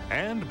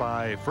 And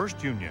by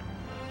First Union.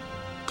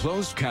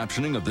 Closed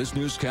captioning of this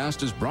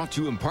newscast is brought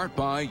to you in part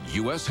by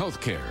U.S.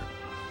 Healthcare.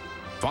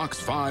 Fox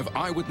 5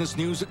 Eyewitness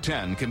News at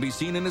 10 can be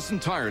seen in its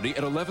entirety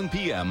at 11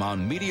 p.m.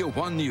 on Media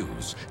One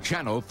News,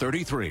 Channel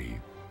 33.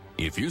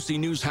 If you see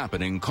news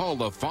happening, call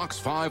the Fox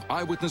 5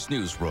 Eyewitness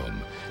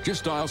Newsroom.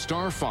 Just dial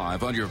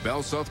 *5 on your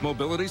Bell South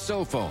Mobility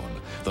cell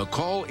phone. The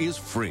call is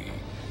free.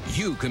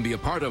 You can be a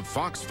part of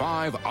Fox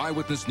 5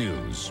 Eyewitness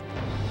News.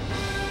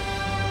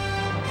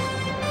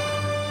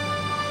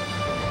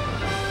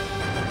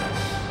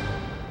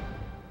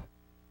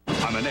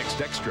 On the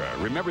next Extra,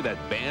 remember that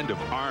band of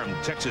armed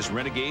Texas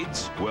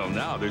renegades? Well,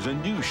 now there's a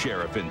new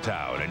sheriff in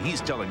town, and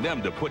he's telling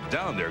them to put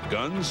down their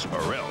guns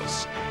or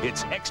else.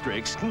 It's extra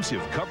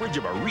exclusive coverage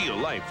of a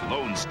real-life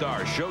Lone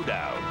Star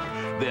showdown.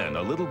 Then,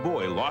 a little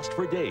boy lost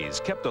for days,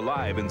 kept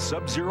alive in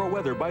sub-zero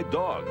weather by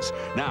dogs.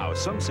 Now,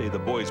 some say the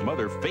boy's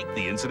mother faked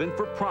the incident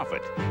for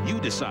profit. You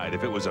decide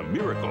if it was a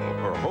miracle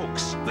or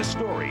hoax. The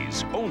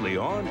story's only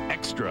on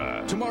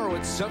Extra. Tomorrow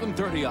at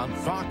 7:30 on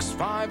Fox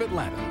 5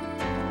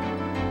 Atlanta.